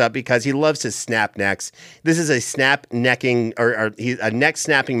just bring this up because he loves to snap necks. This is a snap necking or a neck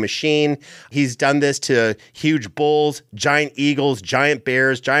snapping machine. He's done this to huge bulls, giant eagles, giant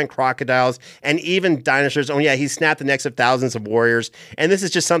bears, giant crocodiles, and even dinosaurs. Oh yeah, he snapped the necks of thousands of warriors. And this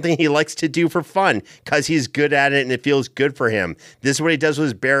is just something he likes to do for fun because he's good at it and it feels good for him. This is what he does with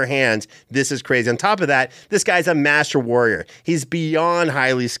his bare hands. This is crazy. On top of that, this guy's a master warrior. He's beyond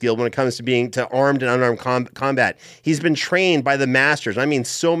highly skilled when it comes to being to armed and unarmed combat. He's been trained by the masters. I mean,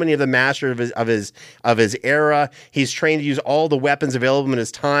 so many of the masters of his era. He's trained to use all the weapons available in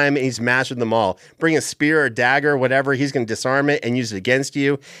his time, and he's mastered them all. Bring a spear or dagger, whatever, he's going to disarm it and use it against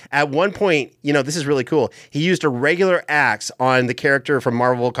you. At one point, you know, this is really cool. He used a regular axe on the character from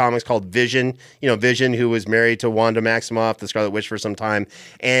Marvel Comics called Vision. You know, Vision, who was married to Wanda Maximoff, the Scarlet Witch, for some time.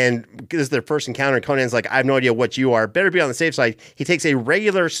 And this is their first encounter. And Conan's like, I have no idea what you are. Better be on the safe side. He takes a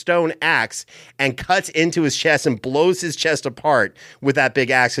regular stone axe and cuts into his chest and blows his chest apart with that big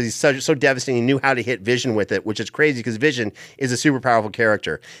axe because he's so devastating. He knew how to hit Vision with it, which is crazy because Vision is a super powerful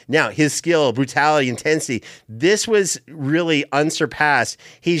character. Now, his skill, brutality, intensity, this was really unsurpassed.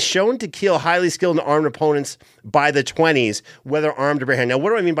 He's shown to kill highly skilled and armed opponents by the 20s, whether armed or bare hand. Now,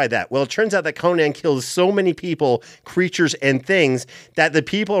 what do I mean by that? Well, it turns out that Conan kills so many people, creatures, and things that the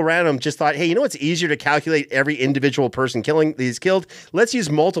people around him just thought, hey, you know what's easier to calculate every individual person he's killed? Let's use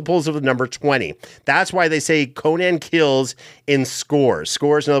multiples of the number 20. That's why they say Conan kills in scores.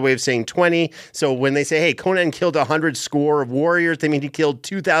 Score is another way of saying 20. So when they say, hey, Conan killed 100 score of warriors, they mean he killed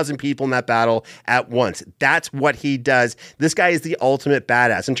 2,000 people in that battle at once. That's what he does. This guy is the ultimate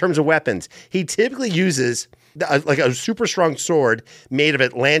badass. In terms of weapons, he typically uses like a super strong sword made of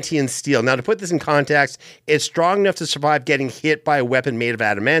Atlantean steel. Now, to put this in context, it's strong enough to survive getting hit by a weapon made of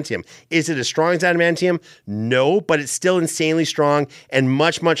adamantium. Is it as strong as adamantium? No, but it's still insanely strong and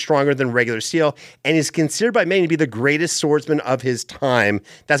much, much stronger than regular steel, and is considered by many to be the greatest swordsman of his time.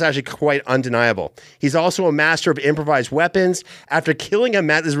 That's actually quite undeniable. He's also a master of improvised weapons. After killing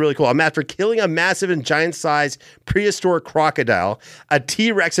this is really cool. After killing a massive and giant-sized prehistoric crocodile, a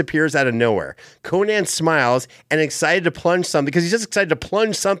T-Rex appears out of nowhere. Conan smiles and excited to plunge something because he's just excited to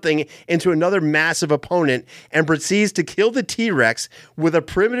plunge something into another massive opponent and proceeds to kill the T-Rex with a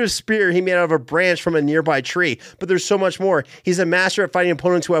primitive spear he made out of a branch from a nearby tree. But there's so much more. He's a master at fighting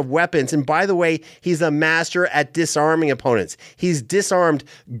opponents who have weapons. And by the way, he's a master at disarming opponents. He's disarmed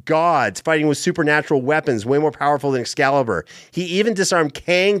gods fighting with supernatural weapons, way more powerful than Excalibur. He even disarmed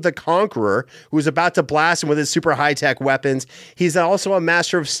Kang the Conqueror, who was about to blast him with his super high-tech weapons. He's also a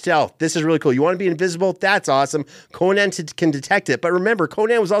master of stealth. This is really cool. You want to be invisible? That's awesome. Conan can detect it. But remember,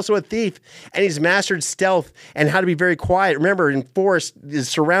 Conan was also a thief, and he's mastered stealth and how to be very quiet. Remember, in his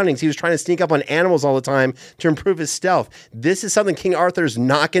surroundings, he was trying to sneak up on animals all the time to improve his stealth. This is something King Arthur's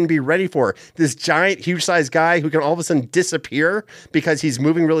not going to be ready for. This giant, huge-sized guy who can all of a sudden disappear because he's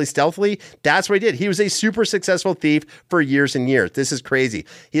moving really stealthily, that's what he did. He was a super successful thief for years and years. This is crazy.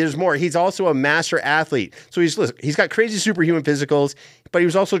 There's more. He's also a master athlete. So he's got crazy superhuman physicals, but he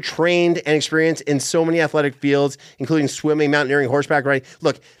was also trained and experienced in so many athletic fields, including swimming, mountaineering, horseback riding.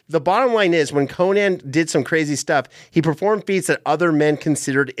 Look, the bottom line is when Conan did some crazy stuff, he performed feats that other men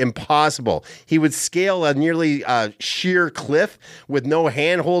considered impossible. He would scale a nearly sheer cliff with no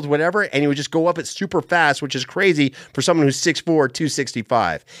handholds, whatever, and he would just go up it super fast, which is crazy for someone who's 6'4",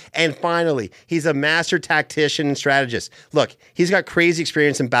 265. And finally, he's a master tactician and strategist. Look, he's got crazy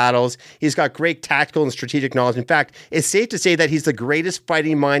experience in battles. He's got great tactical and strategic knowledge. In fact, it's safe to say that he's the greatest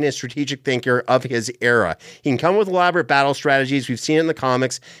fighting mind and strategic thinker of his era. He can come with elaborate battle strategies. We've seen it in the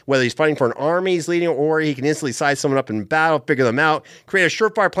comics. Whether he's fighting for an army he's leading, or he can instantly size someone up in battle, figure them out, create a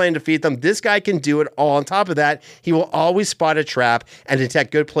surefire plan to defeat them. This guy can do it all. On top of that, he will always spot a trap and detect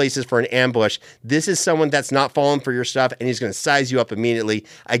good places for an ambush. This is someone that's not falling for your stuff, and he's going to size you up immediately.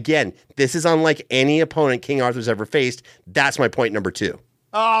 Again, this is unlike any opponent King Arthur's ever faced. That's my point number 2.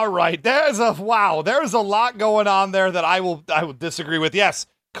 All right, there's a lot going on there that I will disagree with. Yes,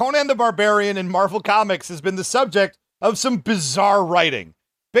 Conan the Barbarian in Marvel Comics has been the subject of some bizarre writing.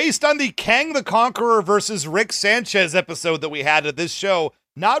 Based on the Kang the Conqueror versus Rick Sanchez episode that we had at this show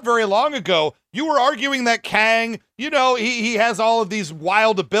not very long ago, you were arguing that Kang, he has all of these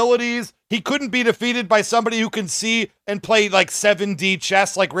wild abilities. He couldn't be defeated by somebody who can see and play like 7D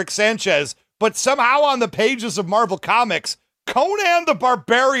chess like Rick Sanchez. But somehow on the pages of Marvel Comics, Conan the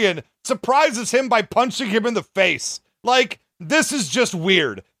Barbarian surprises him by punching him in the face. Like, this is just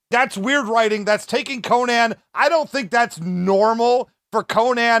weird. That's weird writing. That's taking Conan. I don't think that's normal for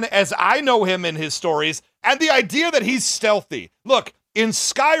Conan as I know him in his stories. And the idea that he's stealthy. Look, in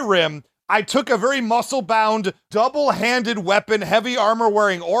Skyrim, I took a very muscle-bound, double-handed weapon, heavy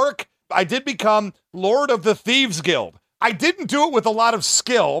armor-wearing orc, I did become Lord of the Thieves Guild. I didn't do it with a lot of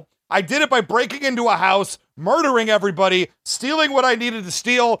skill. I did it by breaking into a house, murdering everybody, stealing what I needed to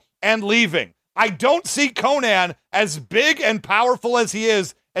steal, and leaving. I don't see Conan, as big and powerful as he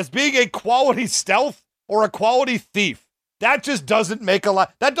is, as being a quality stealth or a quality thief. That just doesn't make a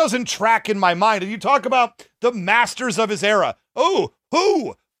lot. That doesn't track in my mind. And you talk about the masters of his era. Oh,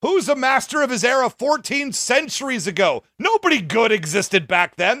 who? Who's a master of his era 14 centuries ago? Nobody good existed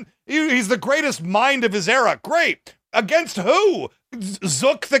back then. He's the greatest mind of his era. Great. Against who?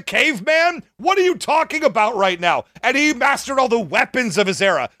 Zook the caveman? What are you talking about right now? And he mastered all the weapons of his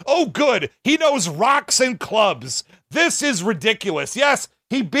era. Oh, good. He knows rocks and clubs. This is ridiculous. Yes,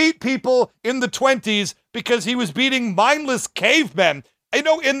 he beat people in the 20s because he was beating mindless cavemen. You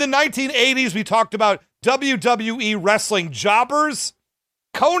know, in the 1980s, we talked about WWE wrestling jobbers.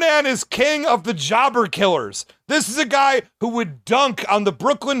 Conan is king of the jobber killers. This is a guy who would dunk on the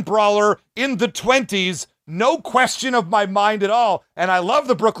Brooklyn Brawler in the 20s. No question of my mind at all. And I love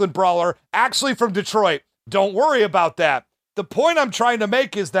the Brooklyn Brawler, actually from Detroit. Don't worry about that. The point I'm trying to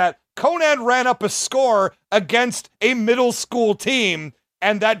make is that Conan ran up a score against a middle school team,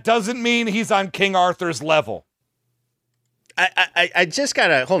 and that doesn't mean he's on King Arthur's level. I just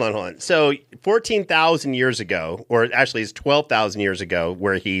gotta hold on. So 14,000 years ago, or actually it's 12,000 years ago,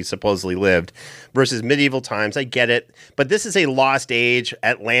 where he supposedly lived, versus medieval times. I get it, but this is a lost age.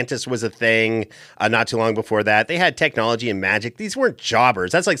 Atlantis was a thing not too long before that. They had technology and magic. These weren't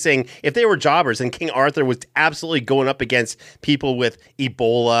jobbers. That's like saying if they were jobbers, then King Arthur was absolutely going up against people with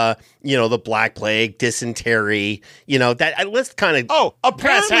Ebola, the Black Plague, dysentery. Let's kind of. Oh,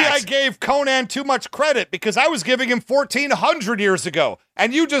 apparently I gave Conan too much credit because I was giving him 1,400 years ago,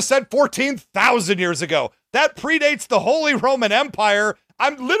 and you just said 14,000 years ago. That predates the Holy Roman Empire.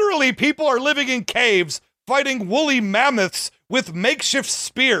 People are living in caves, fighting woolly mammoths with makeshift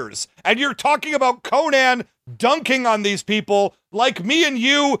spears, and you're talking about Conan dunking on these people like me and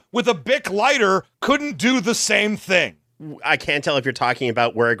you with a Bic lighter couldn't do the same thing. I can't tell if you're talking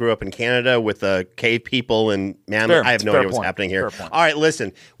about where I grew up in Canada with the cave people and mammoth. I have no idea what's happening here. All right,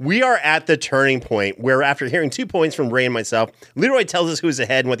 listen. We are at the turning point where, after hearing 2 points from Ray and myself, Leroy tells us who's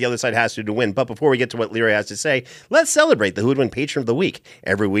ahead and what the other side has to do to win. But before we get to what Leroy has to say, let's celebrate the Who Would Win Patron of the Week.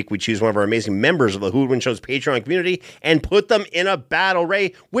 Every week, we choose one of our amazing members of the Who Would Win Show's Patreon community and put them in a battle.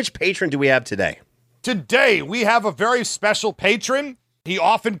 Ray, which patron do we have today? Today, we have a very special patron. He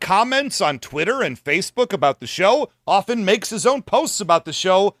often comments on Twitter and Facebook about the show, often makes his own posts about the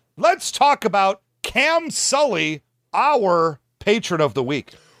show. Let's talk about Cam Sully, our patron of the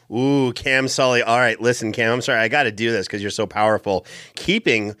week. Ooh, Cam Sully. All right, listen, Cam, I'm sorry. I got to do this because you're so powerful.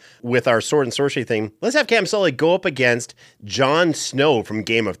 Keeping with our sword and sorcery thing, let's have Cam Sully go up against Jon Snow from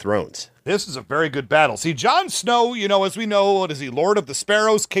Game of Thrones. This is a very good battle. See, Jon Snow, as we know, what is he? Lord of the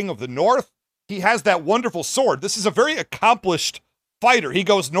Sparrows, King of the North. He has that wonderful sword. This is a very accomplished fighter. He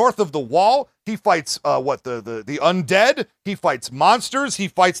goes north of the wall. He fights the undead. He fights monsters. He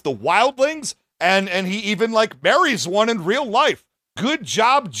fights the wildlings, and he even marries one in real life. Good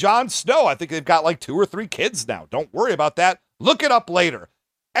job, Jon Snow. I think they've got 2 or 3 kids now. Don't worry about that. Look it up later.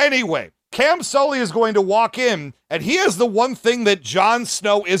 Anyway, Cam Sully is going to walk in, and he has the one thing that Jon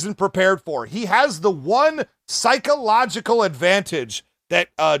Snow isn't prepared for. He has the one psychological advantage that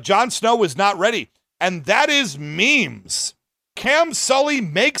Jon Snow is not ready, and that is memes. Cam Sully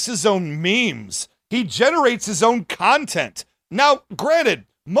makes his own memes. He generates his own content. Now, granted,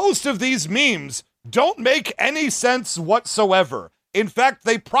 most of these memes don't make any sense whatsoever. In fact,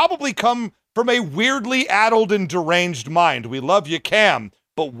 they probably come from a weirdly addled and deranged mind. We love you, Cam.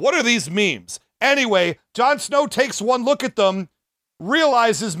 But what are these memes? Anyway, Jon Snow takes one look at them,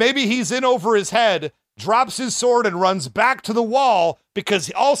 realizes maybe he's in over his head, drops his sword and runs back to the wall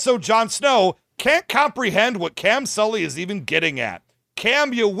because also Jon Snow can't comprehend what Cam Sully is even getting at.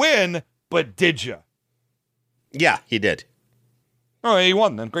 Cam, you win, but did you? Yeah, he did. Oh, he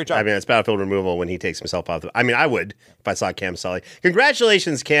won then. Great job. I mean, it's battlefield removal when he takes himself out. I would if I saw Cam Sully.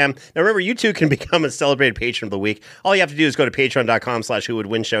 Congratulations, Cam. Now, remember, you too can become a celebrated patron of the week. All you have to do is go to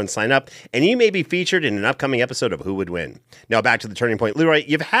patreon.com/whowouldwin show and sign up, and you may be featured in an upcoming episode of Who Would Win. Now, back to the turning point. Leroy,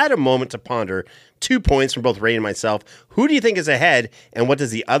 you've had a moment to ponder 2 points from both Ray and myself. Who do you think is ahead, and what does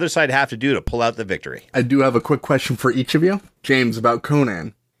the other side have to do to pull out the victory? I do have a quick question for each of you. James, about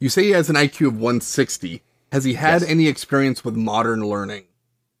Conan. You say he has an IQ of 160. Has he had any experience with modern learning?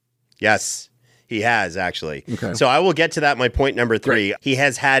 Yes, he has, actually. Okay. So I will get to that, my point number 3. Great. He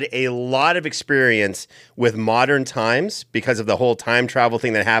has had a lot of experience with modern times because of the whole time travel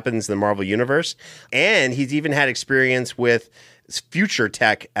thing that happens in the Marvel Universe. And he's even had experience with future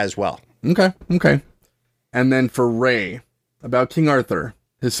tech as well. Okay. And then for Ray, about King Arthur.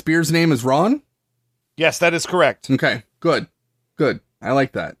 His spear's name is Ron? Yes, that is correct. Okay, good. I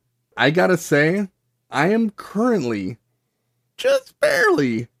like that. I gotta say, I am currently just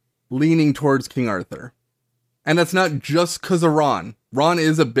barely leaning towards King Arthur. And that's not just because of Ron. Ron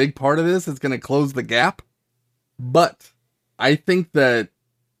is a big part of this. It's going to close the gap. But I think that,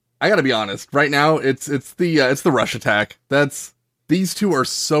 I gotta be honest, right now, it's the rush attack. These two are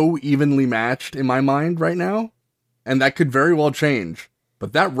so evenly matched in my mind right now. And that could very well change.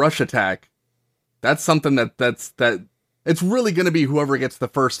 But that rush attack, that's something that it's really going to be whoever gets the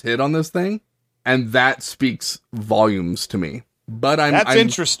first hit on this thing. And that speaks volumes to me. But I'm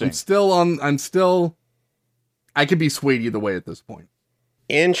interesting. I could be swayed either way at this point.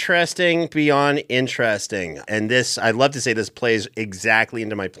 Interesting beyond interesting. And this, I'd love to say this plays exactly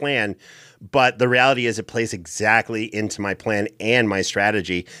into my plan, but the reality is it plays exactly into my plan and my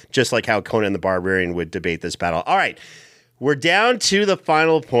strategy, just like how Conan the Barbarian would debate this battle. All right, we're down to the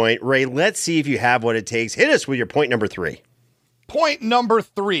final point. Ray, let's see if you have what it takes. Hit us with your point number 3. Point number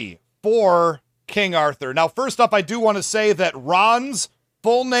 3 for King Arthur. Now, first up, I do want to say that Ron's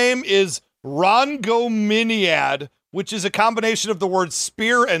full name is Rongominiad, which is a combination of the words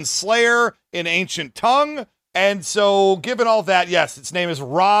spear and slayer in ancient tongue. And so, given all that, yes, its name is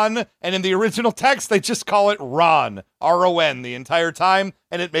Ron. And in the original text, they just call it Ron, R-O-N, the entire time.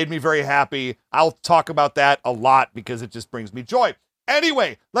 And it made me very happy. I'll talk about that a lot because it just brings me joy.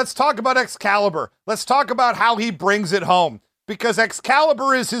 Anyway, let's talk about Excalibur. Let's talk about how he brings it home. Because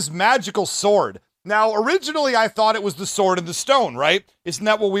Excalibur is his magical sword. Now, originally, I thought it was the sword in the stone, right? Isn't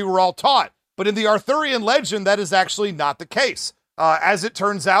that what we were all taught? But in the Arthurian legend, that is actually not the case. As it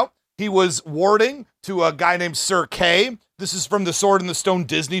turns out, he was warding to a guy named Sir Kay. This is from the Sword in the Stone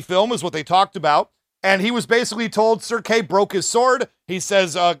Disney film, is what they talked about. And he was basically told Sir Kay broke his sword. He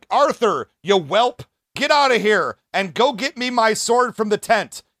says, Arthur, you whelp, get out of here and go get me my sword from the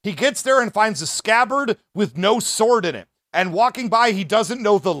tent. He gets there and finds a scabbard with no sword in it. And walking by, he doesn't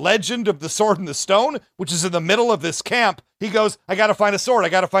know the legend of the Sword in the Stone, which is in the middle of this camp. He goes, I gotta find a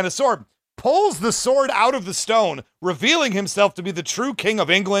sword. Pulls the sword out of the stone, revealing himself to be the true king of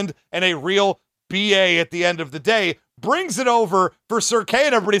England and a real BA at the end of the day, brings it over for Sir Kay,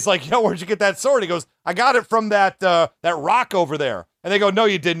 and everybody's like, yo, where'd you get that sword? He goes, I got it from that rock over there. And they go, no,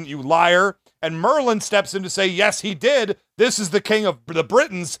 you didn't, you liar. And Merlin steps in to say, yes, he did. This is the king of the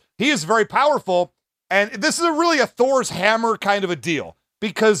Britons. He is very powerful. And this is really a Thor's hammer kind of a deal,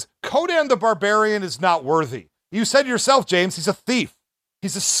 because Conan the Barbarian is not worthy. You said yourself, James, he's a thief.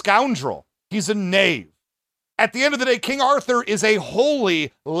 He's a scoundrel. He's a knave. At the end of the day, King Arthur is a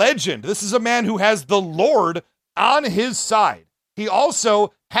holy legend. This is a man who has the Lord on his side. He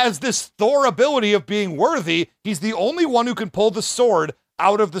also has this Thor ability of being worthy. He's the only one who can pull the sword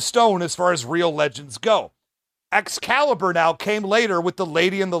out of the stone as far as real legends go. Excalibur now came later with the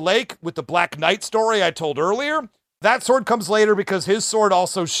Lady in the Lake, with the Black Knight story I told earlier. That sword comes later because his sword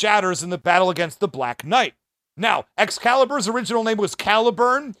also shatters in the battle against the Black Knight. Now, Excalibur's original name was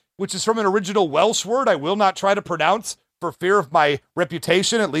Caliburn, which is from an original Welsh word I will not try to pronounce for fear of my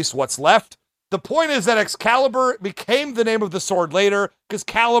reputation, at least what's left. The point is that Excalibur became the name of the sword later, because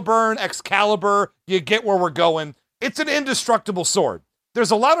Caliburn, Excalibur, you get where we're going. It's an indestructible sword.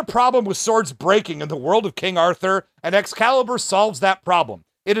 There's a lot of problem with swords breaking in the world of King Arthur, and Excalibur solves that problem.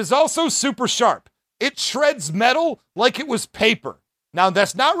 It is also super sharp. It shreds metal like it was paper. Now,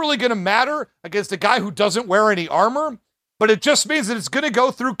 that's not really going to matter against a guy who doesn't wear any armor, but it just means that it's going to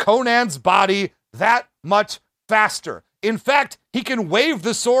go through Conan's body that much faster. In fact, he can wave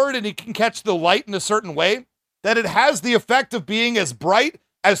the sword and he can catch the light in a certain way that it has the effect of being as bright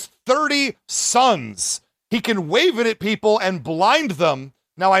as 30 suns. He can wave it at people and blind them.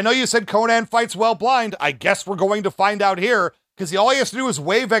 Now, I know you said Conan fights well blind. I guess we're going to find out here, because all he has to do is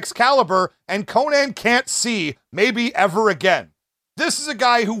wave Excalibur and Conan can't see, maybe ever again. This is a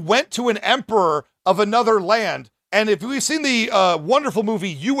guy who went to an emperor of another land. And if we've seen the wonderful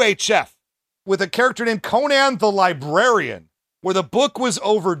movie UHF with a character named Conan the Librarian, where the book was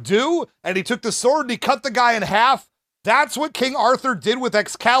overdue and he took the sword and he cut the guy in half, that's what King Arthur did with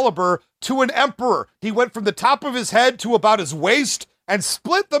Excalibur to an emperor. He went from the top of his head to about his waist and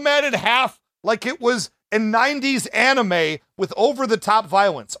split the man in half like it was a 90s anime with over-the-top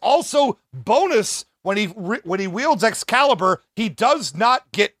violence. Also, bonus, when he wields Excalibur, he does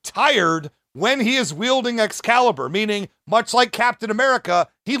not get tired when he is wielding Excalibur, meaning, much like Captain America,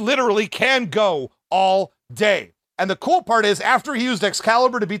 he literally can go all day. And the cool part is, after he used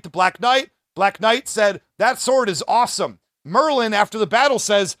Excalibur to beat the Black Knight said, that sword is awesome. Merlin, after the battle,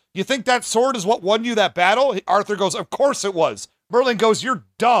 says, you think that sword is what won you that battle? Arthur goes, of course it was. Merlin goes, you're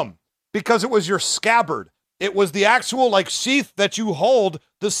dumb, because it was your scabbard. It was the actual like sheath that you hold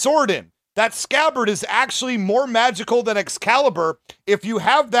the sword in. That scabbard is actually more magical than Excalibur. If you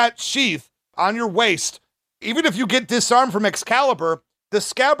have that sheath on your waist, even if you get disarmed from Excalibur, the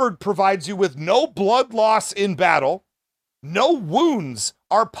scabbard provides you with no blood loss in battle, no wounds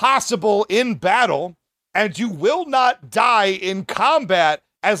are possible in battle, and you will not die in combat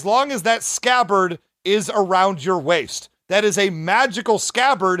as long as that scabbard is around your waist. That is a magical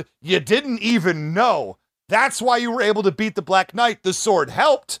scabbard you didn't even know. That's why you were able to beat the Black Knight. The sword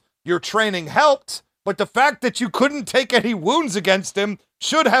helped, your training helped, but the fact that you couldn't take any wounds against him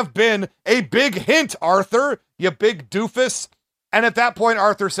should have been a big hint, Arthur, you big doofus. And at that point,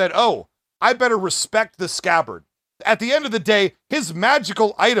 Arthur said, oh, I better respect the scabbard. At the end of the day, his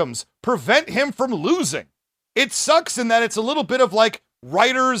magical items prevent him from losing. It sucks in that it's a little bit of like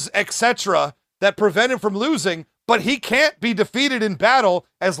writers, etc., that prevent him from losing, but he can't be defeated in battle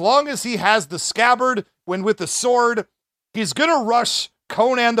as long as he has the scabbard. When with the sword, he's going to rush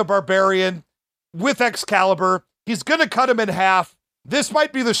Conan the Barbarian with Excalibur. He's going to cut him in half. This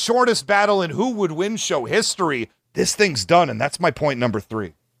might be the shortest battle in Who Would Win show history. This thing's done, and that's my point number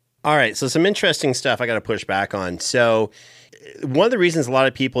 3. All right, so some interesting stuff I got to push back on. So one of the reasons a lot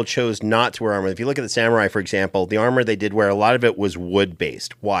of people chose not to wear armor, if you look at the samurai, for example, the armor they did wear, a lot of it was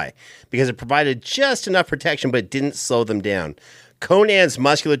wood-based. Why? Because it provided just enough protection, but it didn't slow them down. Conan's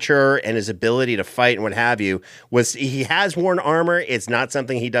musculature and his ability to fight and what have you he has worn armor. It's not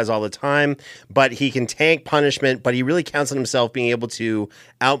something he does all the time, but he can tank punishment, but he really counts on himself being able to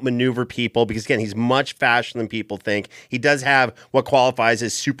outmaneuver people because, again, he's much faster than people think. He does have what qualifies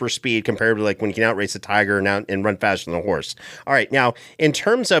as super speed compared to like when he can outrace a tiger and run faster than a horse. All right, now, in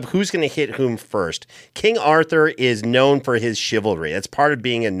terms of who's going to hit whom first, King Arthur is known for his chivalry. That's part of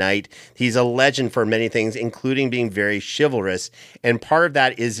being a knight. He's a legend for many things, including being very chivalrous. And part of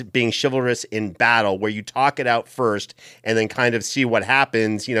that is being chivalrous in battle, where you talk it out first and then kind of see what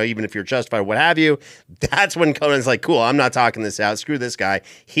happens, even if you're justified, what have you. That's when Conan's like, cool, I'm not talking this out. Screw this guy.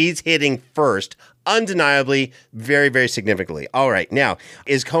 He's hitting first. Undeniably, very, very significantly. All right, now,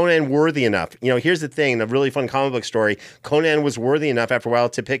 is Conan worthy enough? Here's the thing, a really fun comic book story. Conan was worthy enough after a while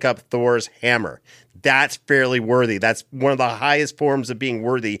to pick up Thor's hammer. That's fairly worthy. That's one of the highest forms of being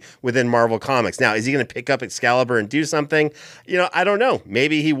worthy within Marvel Comics. Now, is he going to pick up Excalibur and do something? I don't know.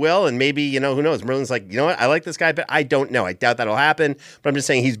 Maybe he will, and maybe, who knows? Merlin's like, what? I like this guy, but I don't know. I doubt that'll happen, but I'm just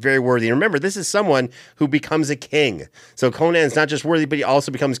saying he's very worthy. And remember, this is someone who becomes a king. So Conan's not just worthy, but he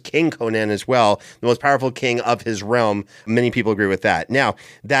also becomes King Conan as well, the most powerful king of his realm. Many people agree with that. Now,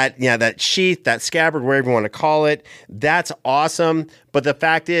 that sheath, that scabbard, whatever you want to call it, that's awesome. But the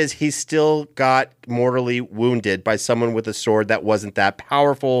fact is, he still got mortally wounded by someone with a sword that wasn't that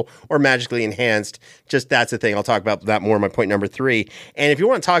powerful or magically enhanced. Just that's the thing. I'll talk about that more in my point number 3. And if you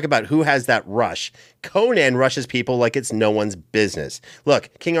want to talk about who has that rush, Conan rushes people like it's no one's business. Look,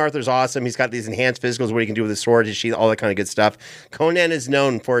 King Arthur's awesome. He's got these enhanced physicals, what he can do with his sword, his sheath, all that kind of good stuff. Conan is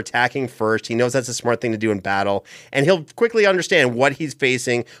known for attacking first. He knows that's a smart thing to do in battle. And he'll quickly understand what he's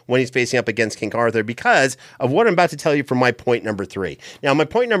facing when he's facing up against King Arthur because of what I'm about to tell you from my point number 3. Now, my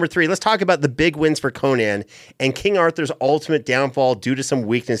point number 3, let's talk about the big wins for Conan and King Arthur's ultimate downfall due to some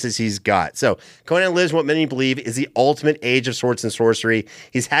weaknesses he's got. So Conan lives in what many believe is the ultimate age of swords and sorcery.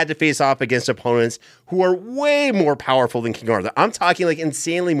 He's had to face off against opponents who are way more powerful than King Arthur. I'm talking like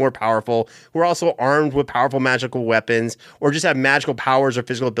insanely more powerful, who are also armed with powerful magical weapons or just have magical powers or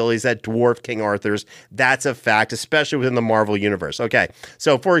physical abilities that dwarf King Arthur's. That's a fact, especially within the Marvel universe. Okay,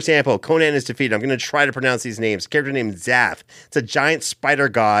 so for example, Conan is defeated. I'm going to try to pronounce these names. A character named Zaph. It's a giant spider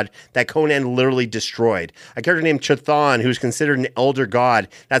god that Conan literally destroyed. A character named Chthon, who's considered an elder god.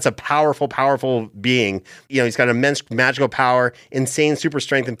 That's a powerful, powerful being. He's got immense magical power, insane super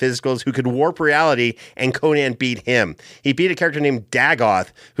strength and physicals, who could warp reality, and Conan beat him. He beat a character named Dagoth,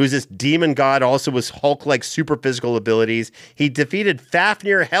 who's this demon god, also with Hulk-like super physical abilities. He defeated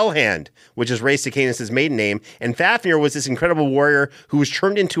Fafnir Hellhand, which is Ray Canis' maiden name, and Fafnir was this incredible warrior who was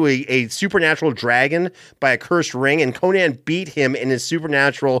turned into a supernatural dragon by a cursed ring, and Conan beat him in his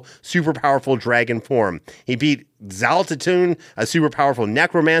supernatural, super powerful dragon form. He beat Zaltatun, a super powerful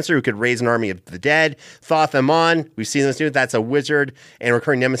necromancer who could raise an army of the dead. Thoth-Amon, we've seen this dude, that's a wizard and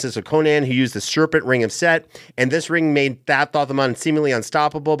recurring nemesis of Conan who used the serpent ring of Set. And this ring made that Thoth-Amon seemingly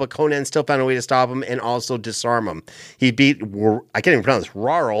unstoppable, but Conan still found a way to stop him and also disarm him. He beat, I can't even pronounce this,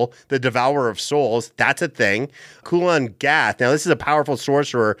 Rarl, the devourer of souls. That's a thing. Kulan Gath. Now, this is a powerful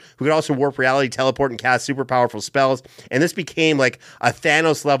sorcerer who could also warp reality, teleport, and cast super powerful spells. And this became like a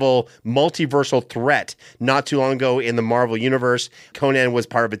Thanos-level multiversal threat not too long long ago in the Marvel Universe. Conan was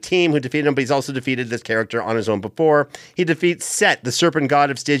part of a team who defeated him, but he's also defeated this character on his own before. He defeats Set, the serpent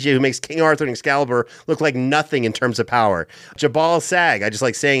god of Stygia, who makes King Arthur and Excalibur look like nothing in terms of power. Jabal Sag, I just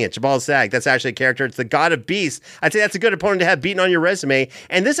like saying it. Jabal Sag, that's actually a character. It's the god of beasts. I'd say that's a good opponent to have beaten on your resume.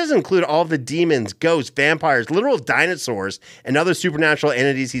 And this doesn't include all the demons, ghosts, vampires, literal dinosaurs, and other supernatural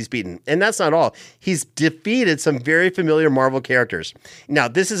entities he's beaten. And that's not all. He's defeated some very familiar Marvel characters. Now,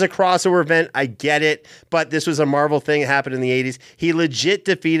 this is a crossover event. I get it, but this was a Marvel thing that happened in the 80s. He legit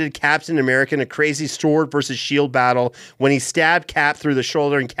defeated Captain America in a crazy sword versus shield battle when he stabbed Cap through the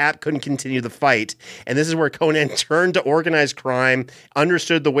shoulder and Cap couldn't continue the fight. And this is where Conan turned to organized crime,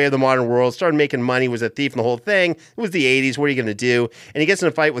 understood the way of the modern world, started making money, was a thief in the whole thing. It was the 80s. What are you going to do? And he gets in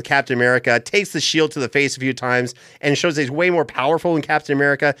a fight with Captain America, takes the shield to the face a few times, and shows that he's way more powerful than Captain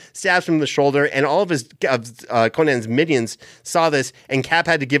America, stabs him in the shoulder, and all of his Conan's minions saw this, and Cap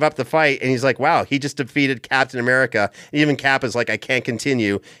had to give up the fight, and he's like, wow, he just defeated Captain America. And even Cap is like, I can't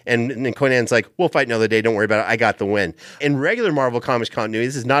continue. And Conan's like, we'll fight another day. Don't worry about it. I got the win. In regular Marvel Comics continuity,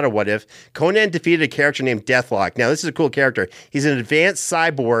 this is not a what if. Conan defeated a character named Deathlock. Now, this is a cool character. He's an advanced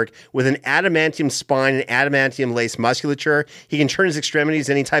cyborg with an adamantium spine and adamantium lace musculature. He can turn his extremities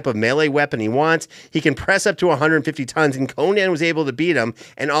into any type of melee weapon he wants. He can press up to 150 tons, and Conan was able to beat him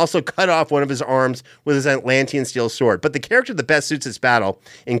and also cut off one of his arms with his Atlantean steel sword. But the character that best suits this battle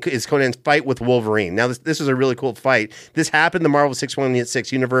is Conan's fight with Wolverine. Now, this was a really cool fight. This happened in the Marvel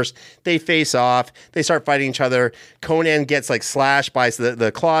 616 universe. They face off. They start fighting each other. Conan gets like slashed by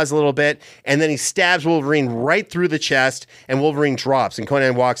the claws a little bit, and then he stabs Wolverine right through the chest, and Wolverine drops, and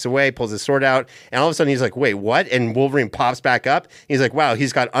Conan walks away, pulls his sword out, and all of a sudden he's like, wait, what? And Wolverine pops back up. He's like, wow,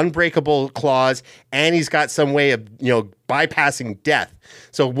 he's got unbreakable claws, and he's got some way of, bypassing death.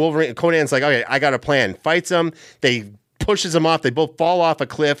 So Conan's like, okay, I got a plan. Fights him. They pushes him off. They both fall off a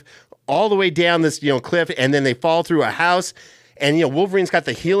cliff all the way down this, cliff, and then they fall through a house. And, Wolverine's got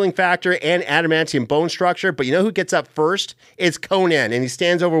the healing factor and adamantium bone structure, but you know who gets up first? It's Conan, and he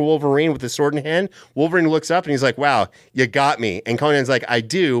stands over Wolverine with his sword in hand. Wolverine looks up, and he's like, wow, you got me. And Conan's like, I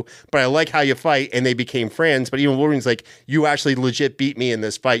do, but I like how you fight, and they became friends. But even Wolverine's like, you actually legit beat me in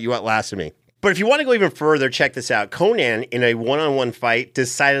this fight. You outlasted me. But if you want to go even further, check this out. Conan, in a one-on-one fight,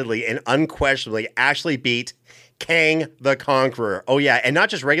 decidedly and unquestionably actually beat Kang the Conqueror. Oh, yeah. And not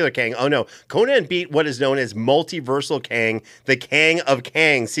just regular Kang. Oh, no. Conan beat what is known as multiversal Kang, the Kang of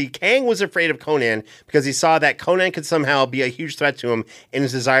Kang. See, Kang was afraid of Conan because he saw that Conan could somehow be a huge threat to him in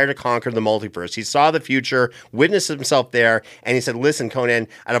his desire to conquer the multiverse. He saw the future, witnessed himself there, and he said, listen, Conan,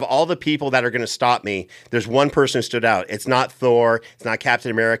 out of all the people that are going to stop me, there's one person who stood out. It's not Thor. It's not Captain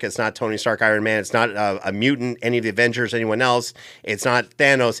America. It's not Tony Stark, Iron Man. It's not a mutant, any of the Avengers, anyone else. It's not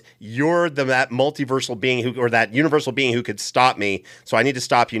Thanos. You're that multiversal being or that universal being who could stop me. So I need to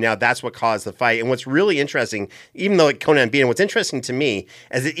stop you now. That's what caused the fight. And what's really interesting, even though Conan beat him, what's interesting to me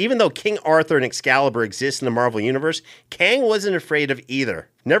is that even though King Arthur and Excalibur exist in the Marvel Universe, Kang wasn't afraid of either.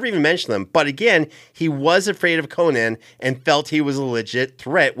 Never even mentioned them. But again, he was afraid of Conan and felt he was a legit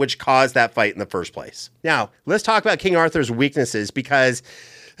threat, which caused that fight in the first place. Now, let's talk about King Arthur's weaknesses because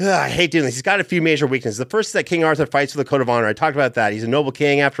I hate doing this. He's got a few major weaknesses. The first is that King Arthur fights with a code of honor. I talked about that. He's a noble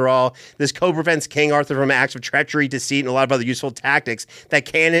king, after all. This code prevents King Arthur from acts of treachery, deceit, and a lot of other useful tactics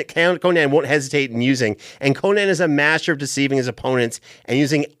that Conan won't hesitate in using. And Conan is a master of deceiving his opponents and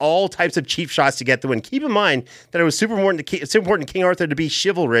using all types of cheap shots to get the win. Keep in mind that it was super important to King Arthur to be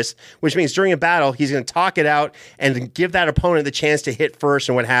chivalrous, which means during a battle, he's going to talk it out and give that opponent the chance to hit first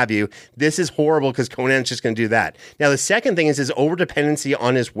and what have you. This is horrible because Conan's just going to do that. Now, the second thing is his overdependency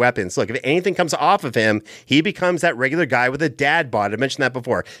on his weapons. Look, if anything comes off of him, he becomes that regular guy with a dad bod. I mentioned that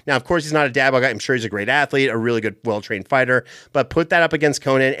before. Now, of course, he's not a dad bod guy. I'm sure he's a great athlete, a really good, well-trained fighter, but put that up against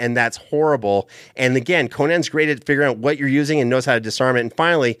Conan, and that's horrible. And again, Conan's great at figuring out what you're using and knows how to disarm it. And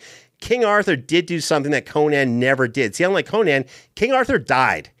finally, King Arthur did do something that Conan never did. See, unlike Conan, King Arthur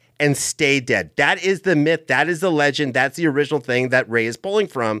died and stayed dead. That is the myth. That is the legend. That's the original thing that Ray is pulling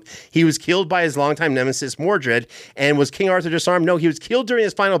from. He was killed by his longtime nemesis, Mordred. And was King Arthur disarmed? No, he was killed during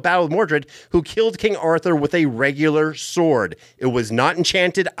his final battle with Mordred, who killed King Arthur with a regular sword. It was not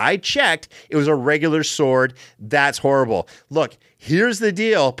enchanted. I checked. It was a regular sword. That's horrible. Look, here's the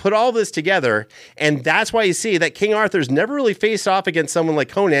deal. Put all this together, and that's why you see that King Arthur's never really faced off against someone like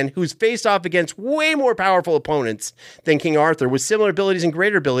Conan, who's faced off against way more powerful opponents than King Arthur with similar abilities and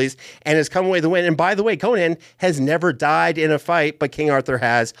greater abilities, and has come away the win. And by the way, Conan has never died in a fight, but King Arthur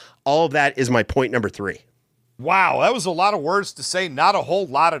has. All of that is my point number 3. Wow, that was a lot of words to say, not a whole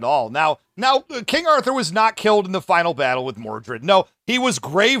lot at all. Now, King Arthur was not killed in the final battle with Mordred. No, he was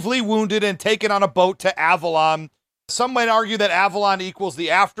gravely wounded and taken on a boat to Avalon. Some might argue that Avalon equals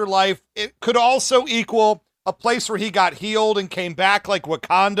the afterlife. It could also equal a place where he got healed and came back like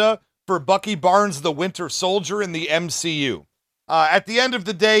Wakanda for Bucky Barnes, the Winter Soldier in the MCU. At the end of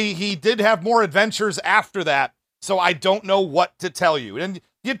the day, he did have more adventures after that, so I don't know what to tell you. And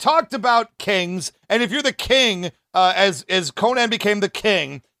you talked about kings, and if you're the king, as Conan became the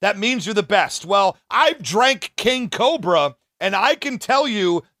king, that means you're the best. Well, I've drank King Cobra, and I can tell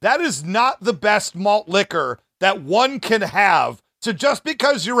you that is not the best malt liquor that one can have. So just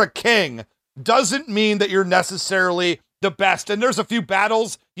because you're a king doesn't mean that you're necessarily the best. And there's a few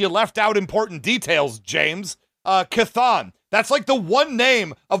battles you left out important details, James. Chthon. That's like the one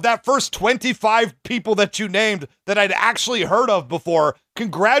name of that first 25 people that you named that I'd actually heard of before.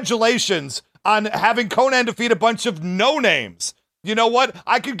 Congratulations on having Conan defeat a bunch of no-names. You know what?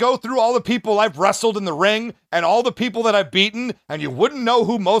 I could go through all the people I've wrestled in the ring and all the people that I've beaten, and you wouldn't know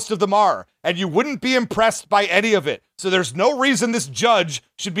who most of them are, and you wouldn't be impressed by any of it. So there's no reason this judge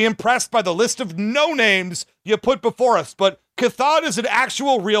should be impressed by the list of no-names you put before us. But Chthon is an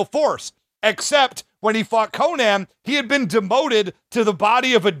actual real force, except when he fought Conan, he had been demoted to the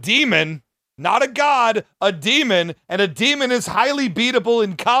body of a demon, not a god, a demon, and a demon is highly beatable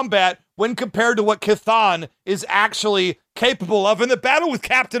in combat when compared to what Chthon is actually capable of. And the battle with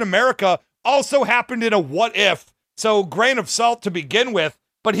Captain America also happened in a what if, so grain of salt to begin with,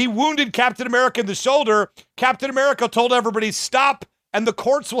 but he wounded Captain America in the shoulder. Captain America told everybody, stop, and the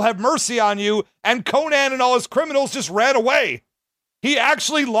courts will have mercy on you, and Conan and all his criminals just ran away. He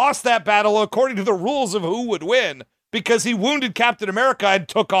actually lost that battle according to the rules of who would win because he wounded Captain America and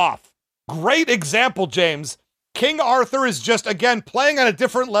took off. Great example, James. King Arthur is just, again, playing on a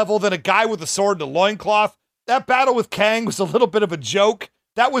different level than a guy with a sword and a loincloth. That battle with Kang was a little bit of a joke.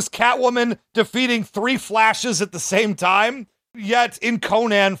 That was Catwoman defeating 3 Flashes at the same time, yet in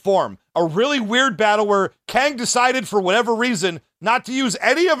Conan form. A really weird battle where Kang decided for whatever reason not to use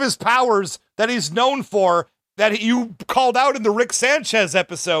any of his powers that he's known for that you called out in the Rick Sanchez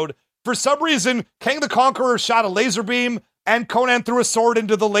episode. For some reason, Kang the Conqueror shot a laser beam and Conan threw a sword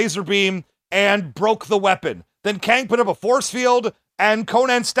into the laser beam and broke the weapon. Then Kang put up a force field and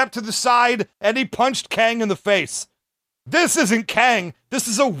Conan stepped to the side and he punched Kang in the face. This isn't Kang. This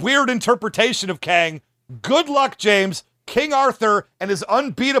is a weird interpretation of Kang. Good luck, James. King Arthur and his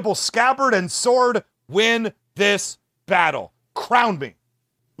unbeatable scabbard and sword win this battle. Crown me.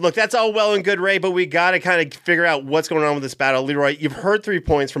 Look, that's all well and good, Ray, but we got to kind of figure out what's going on with this battle. Leroy, you've heard 3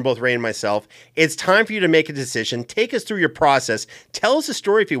 points from both Ray and myself. It's time for you to make a decision. Take us through your process. Tell us a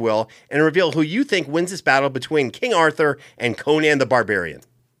story, if you will, and reveal who you think wins this battle between King Arthur and Conan the Barbarian.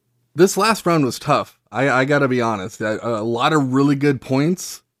 This last round was tough. I got to be honest. A lot of really good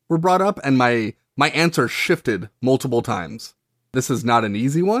points were brought up, and my answer shifted multiple times. This is not an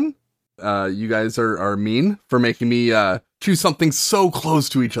easy one. You guys are mean for making me choose something so close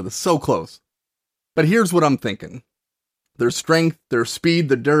to each other, so close. But here's what I'm thinking. Their strength, their speed,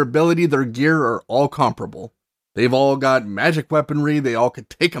 their durability, their gear are all comparable. They've all got magic weaponry. They all could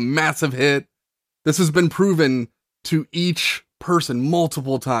take a massive hit. This has been proven to each person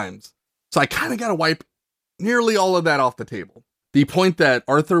multiple times. So I kind of got to wipe nearly all of that off the table. The point that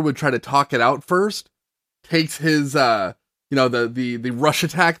Arthur would try to talk it out first takes his, the rush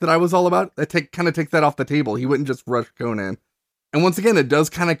attack that I was all about. Kind of takes that off the table. He wouldn't just rush Conan. And once again, it does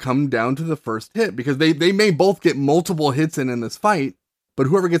kind of come down to the first hit because they may both get multiple hits in this fight, but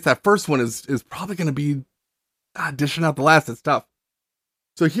whoever gets that first one is probably going to be dishing out the last. It's tough.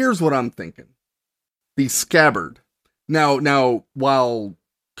 So here's what I'm thinking. The scabbard. Now, while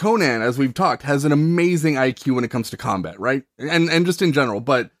Conan, as we've talked, has an amazing IQ when it comes to combat, right? And just in general,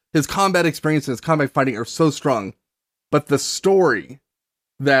 but his combat experience and his combat fighting are so strong. But the story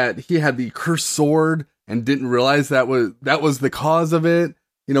that he had the cursed sword and didn't realize that was the cause of it.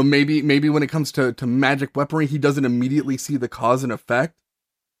 You know, maybe when it comes to magic weaponry, he doesn't immediately see the cause and effect.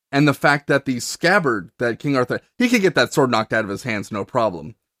 And the fact that the scabbard that King Arthur, he could get that sword knocked out of his hands, no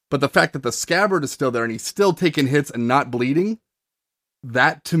problem. But the fact that the scabbard is still there and he's still taking hits and not bleeding,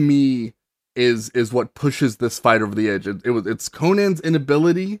 that to me is what pushes this fight over the edge. It's Conan's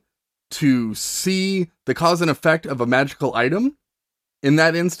inability to see the cause and effect of a magical item in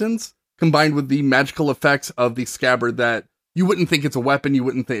that instance, combined with the magical effects of the scabbard that you wouldn't think it's a weapon. You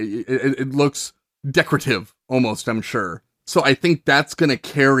wouldn't think it looks decorative almost, I'm sure. So I think that's going to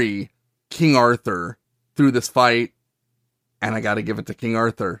carry King Arthur through this fight. And I got to give it to King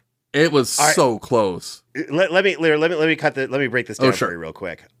Arthur. It was so close. Let me break this down for you real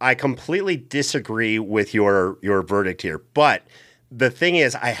quick. I completely disagree with your verdict here, but the thing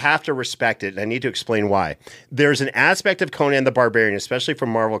is, I have to respect it, and I need to explain why. There's an aspect of Conan the Barbarian, especially from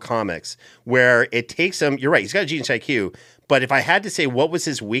Marvel Comics, where it takes him, you're right, he's got a genius IQ, but if I had to say what was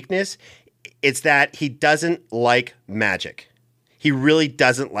his weakness, It's that he doesn't like magic. He really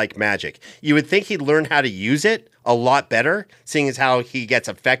doesn't like magic. You would think he'd learn how to use it a lot better, seeing as how he gets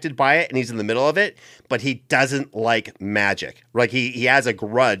affected by it and he's in the middle of it, but he doesn't like magic. Like he has a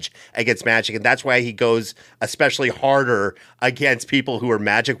grudge against magic, and that's why he goes especially harder against people who are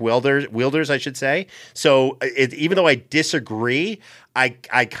magic wielders, I should say. So even though I disagree, I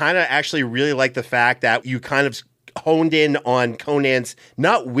kind of actually really like the fact that you kind of honed in on Conan's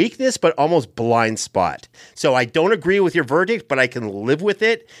not weakness, but almost blind spot. So I don't agree with your verdict, but I can live with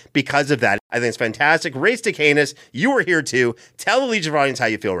it because of that. I think it's fantastic. Race to Canis, you were here too. Tell the Legion of Audience how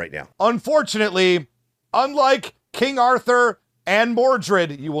you feel right now. Unfortunately, unlike King Arthur and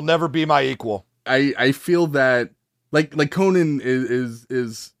Mordred, you will never be my equal. I feel that like Conan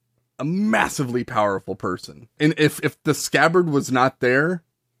is a massively powerful person. And if the scabbard was not there,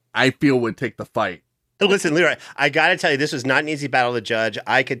 I feel would take the fight. Listen, Leroy, I got to tell you, this was not an easy battle to judge.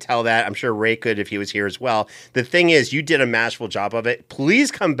 I could tell that. I'm sure Ray could if he was here as well. The thing is, you did a masterful job of it.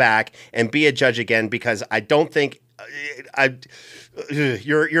 Please come back and be a judge again, because I don't think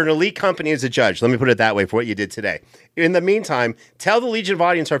you're an elite company as a judge. Let me put it that way for what you did today. In the meantime, tell the Legion of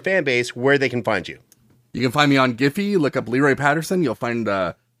Audience, our fan base, where they can find you. You can find me on Giphy. Look up Leroy Patterson. You'll find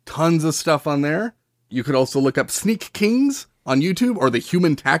tons of stuff on there. You could also look up Sneak Kings on YouTube, or the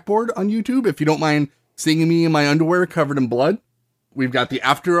Human Tack Board on YouTube, if you don't mind seeing me in my underwear covered in blood. We've got the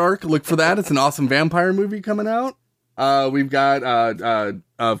After Arc. Look for that. It's an awesome vampire movie coming out. We've got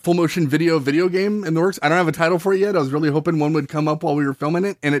a full motion video game in the works. I don't have a title for it yet. I was really hoping one would come up while we were filming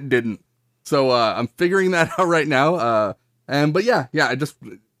it, and it didn't. So I'm figuring that out right now. But yeah, I just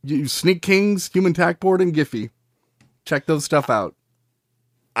use Sneak Kings, Human Tack Board, and Giphy. Check those stuff out.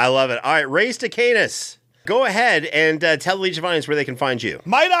 I love it. All right, Race to Canis. Go ahead and tell the Legion of Audience where they can find you.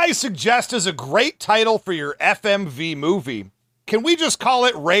 Might I suggest as a great title for your FMV movie, can we just call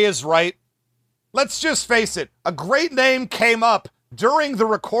it Ray is Right? Let's just face it, a great name came up during the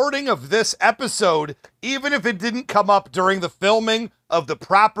recording of this episode, even if it didn't come up during the filming of the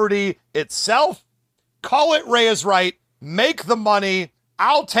property itself. Call it Ray is Right, make the money,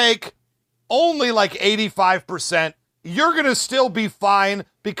 I'll take only like 85%. You're going to still be fine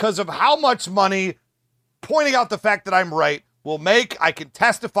because of how much money pointing out the fact that I'm right will make. I can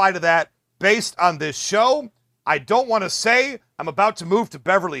testify to that based on this show. I don't want to say I'm about to move to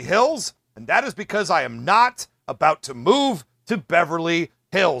Beverly Hills, and that is because I am not about to move to Beverly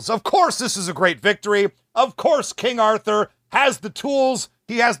Hills. Of course, this is a great victory. Of course, King Arthur has the tools.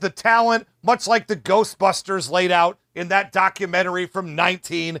 He has the talent, much like the Ghostbusters laid out in that documentary from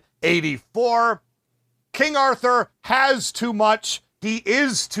 1984. King Arthur has too much. He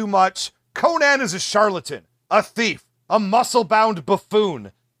is too much. Conan is a charlatan, a thief, a muscle-bound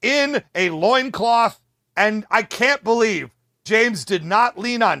buffoon in a loincloth, and I can't believe James did not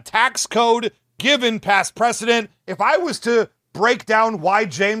lean on tax code given past precedent. If I was to break down why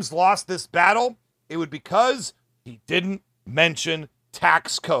James lost this battle, it would be because he didn't mention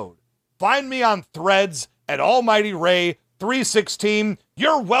tax code. Find me on Threads at Almighty Ray 316.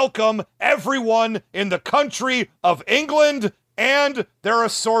 You're welcome, everyone in the country of England and their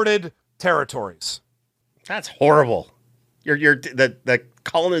assorted territories. That's horrible. You're the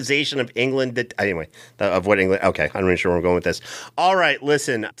colonization of England. Of what England? Okay, I'm not even sure where I'm going with this. All right,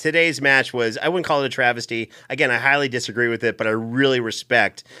 listen. Today's match was, I wouldn't call it a travesty. Again, I highly disagree with it, but I really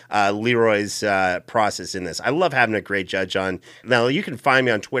respect Leroy's process in this. I love having a great judge on. Now, you can find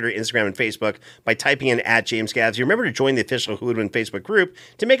me on Twitter, Instagram, and Facebook by typing in @JamesGavs. Remember to join the official Who Would Win Facebook group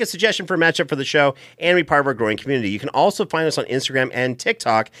to make a suggestion for a matchup for the show and be part of our growing community. You can also find us on Instagram and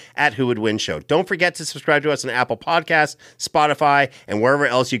TikTok at Who Would Win Show. Don't forget to subscribe to us on Apple Podcasts, Spotify, and wherever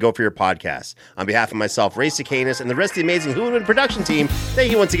else you go for your podcasts. On behalf of myself, Ray Canis, and the rest of the amazing Who Would Win production team,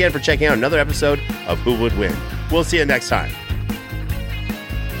 thank you once again for checking out another episode of Who Would Win. We'll see you next time.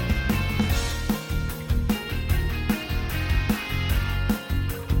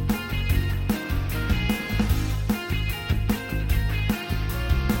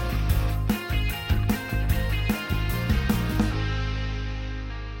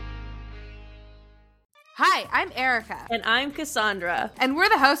 Hi, I'm Erica. And I'm Cassandra. And we're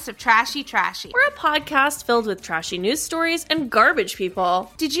the hosts of Trashy Trashy. We're a podcast filled with trashy news stories and garbage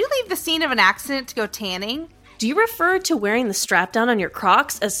people. Did you leave the scene of an accident to go tanning? Do you refer to wearing the strap down on your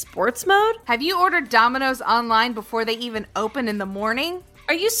Crocs as sports mode? Have you ordered Domino's online before they even open in the morning?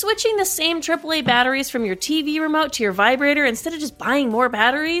 Are you switching the same AAA batteries from your TV remote to your vibrator instead of just buying more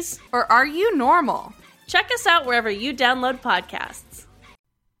batteries? Or are you normal? Check us out wherever you download podcasts.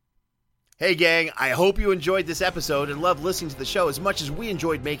 Hey gang, I hope you enjoyed this episode and loved listening to the show as much as we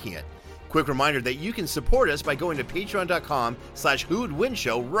enjoyed making it. Quick reminder that you can support us by going to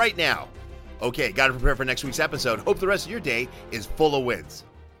patreon.com/whowouldwinshow right now. Okay, gotta prepare for next week's episode. Hope the rest of your day is full of wins.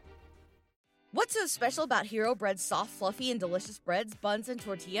 What's so special about Hero Bread's soft, fluffy, and delicious breads, buns, and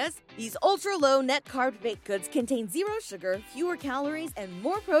tortillas? These ultra-low net-carb baked goods contain zero sugar, fewer calories, and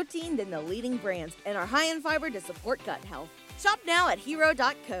more protein than the leading brands, and are high in fiber to support gut health. Shop now at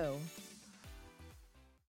hero.co.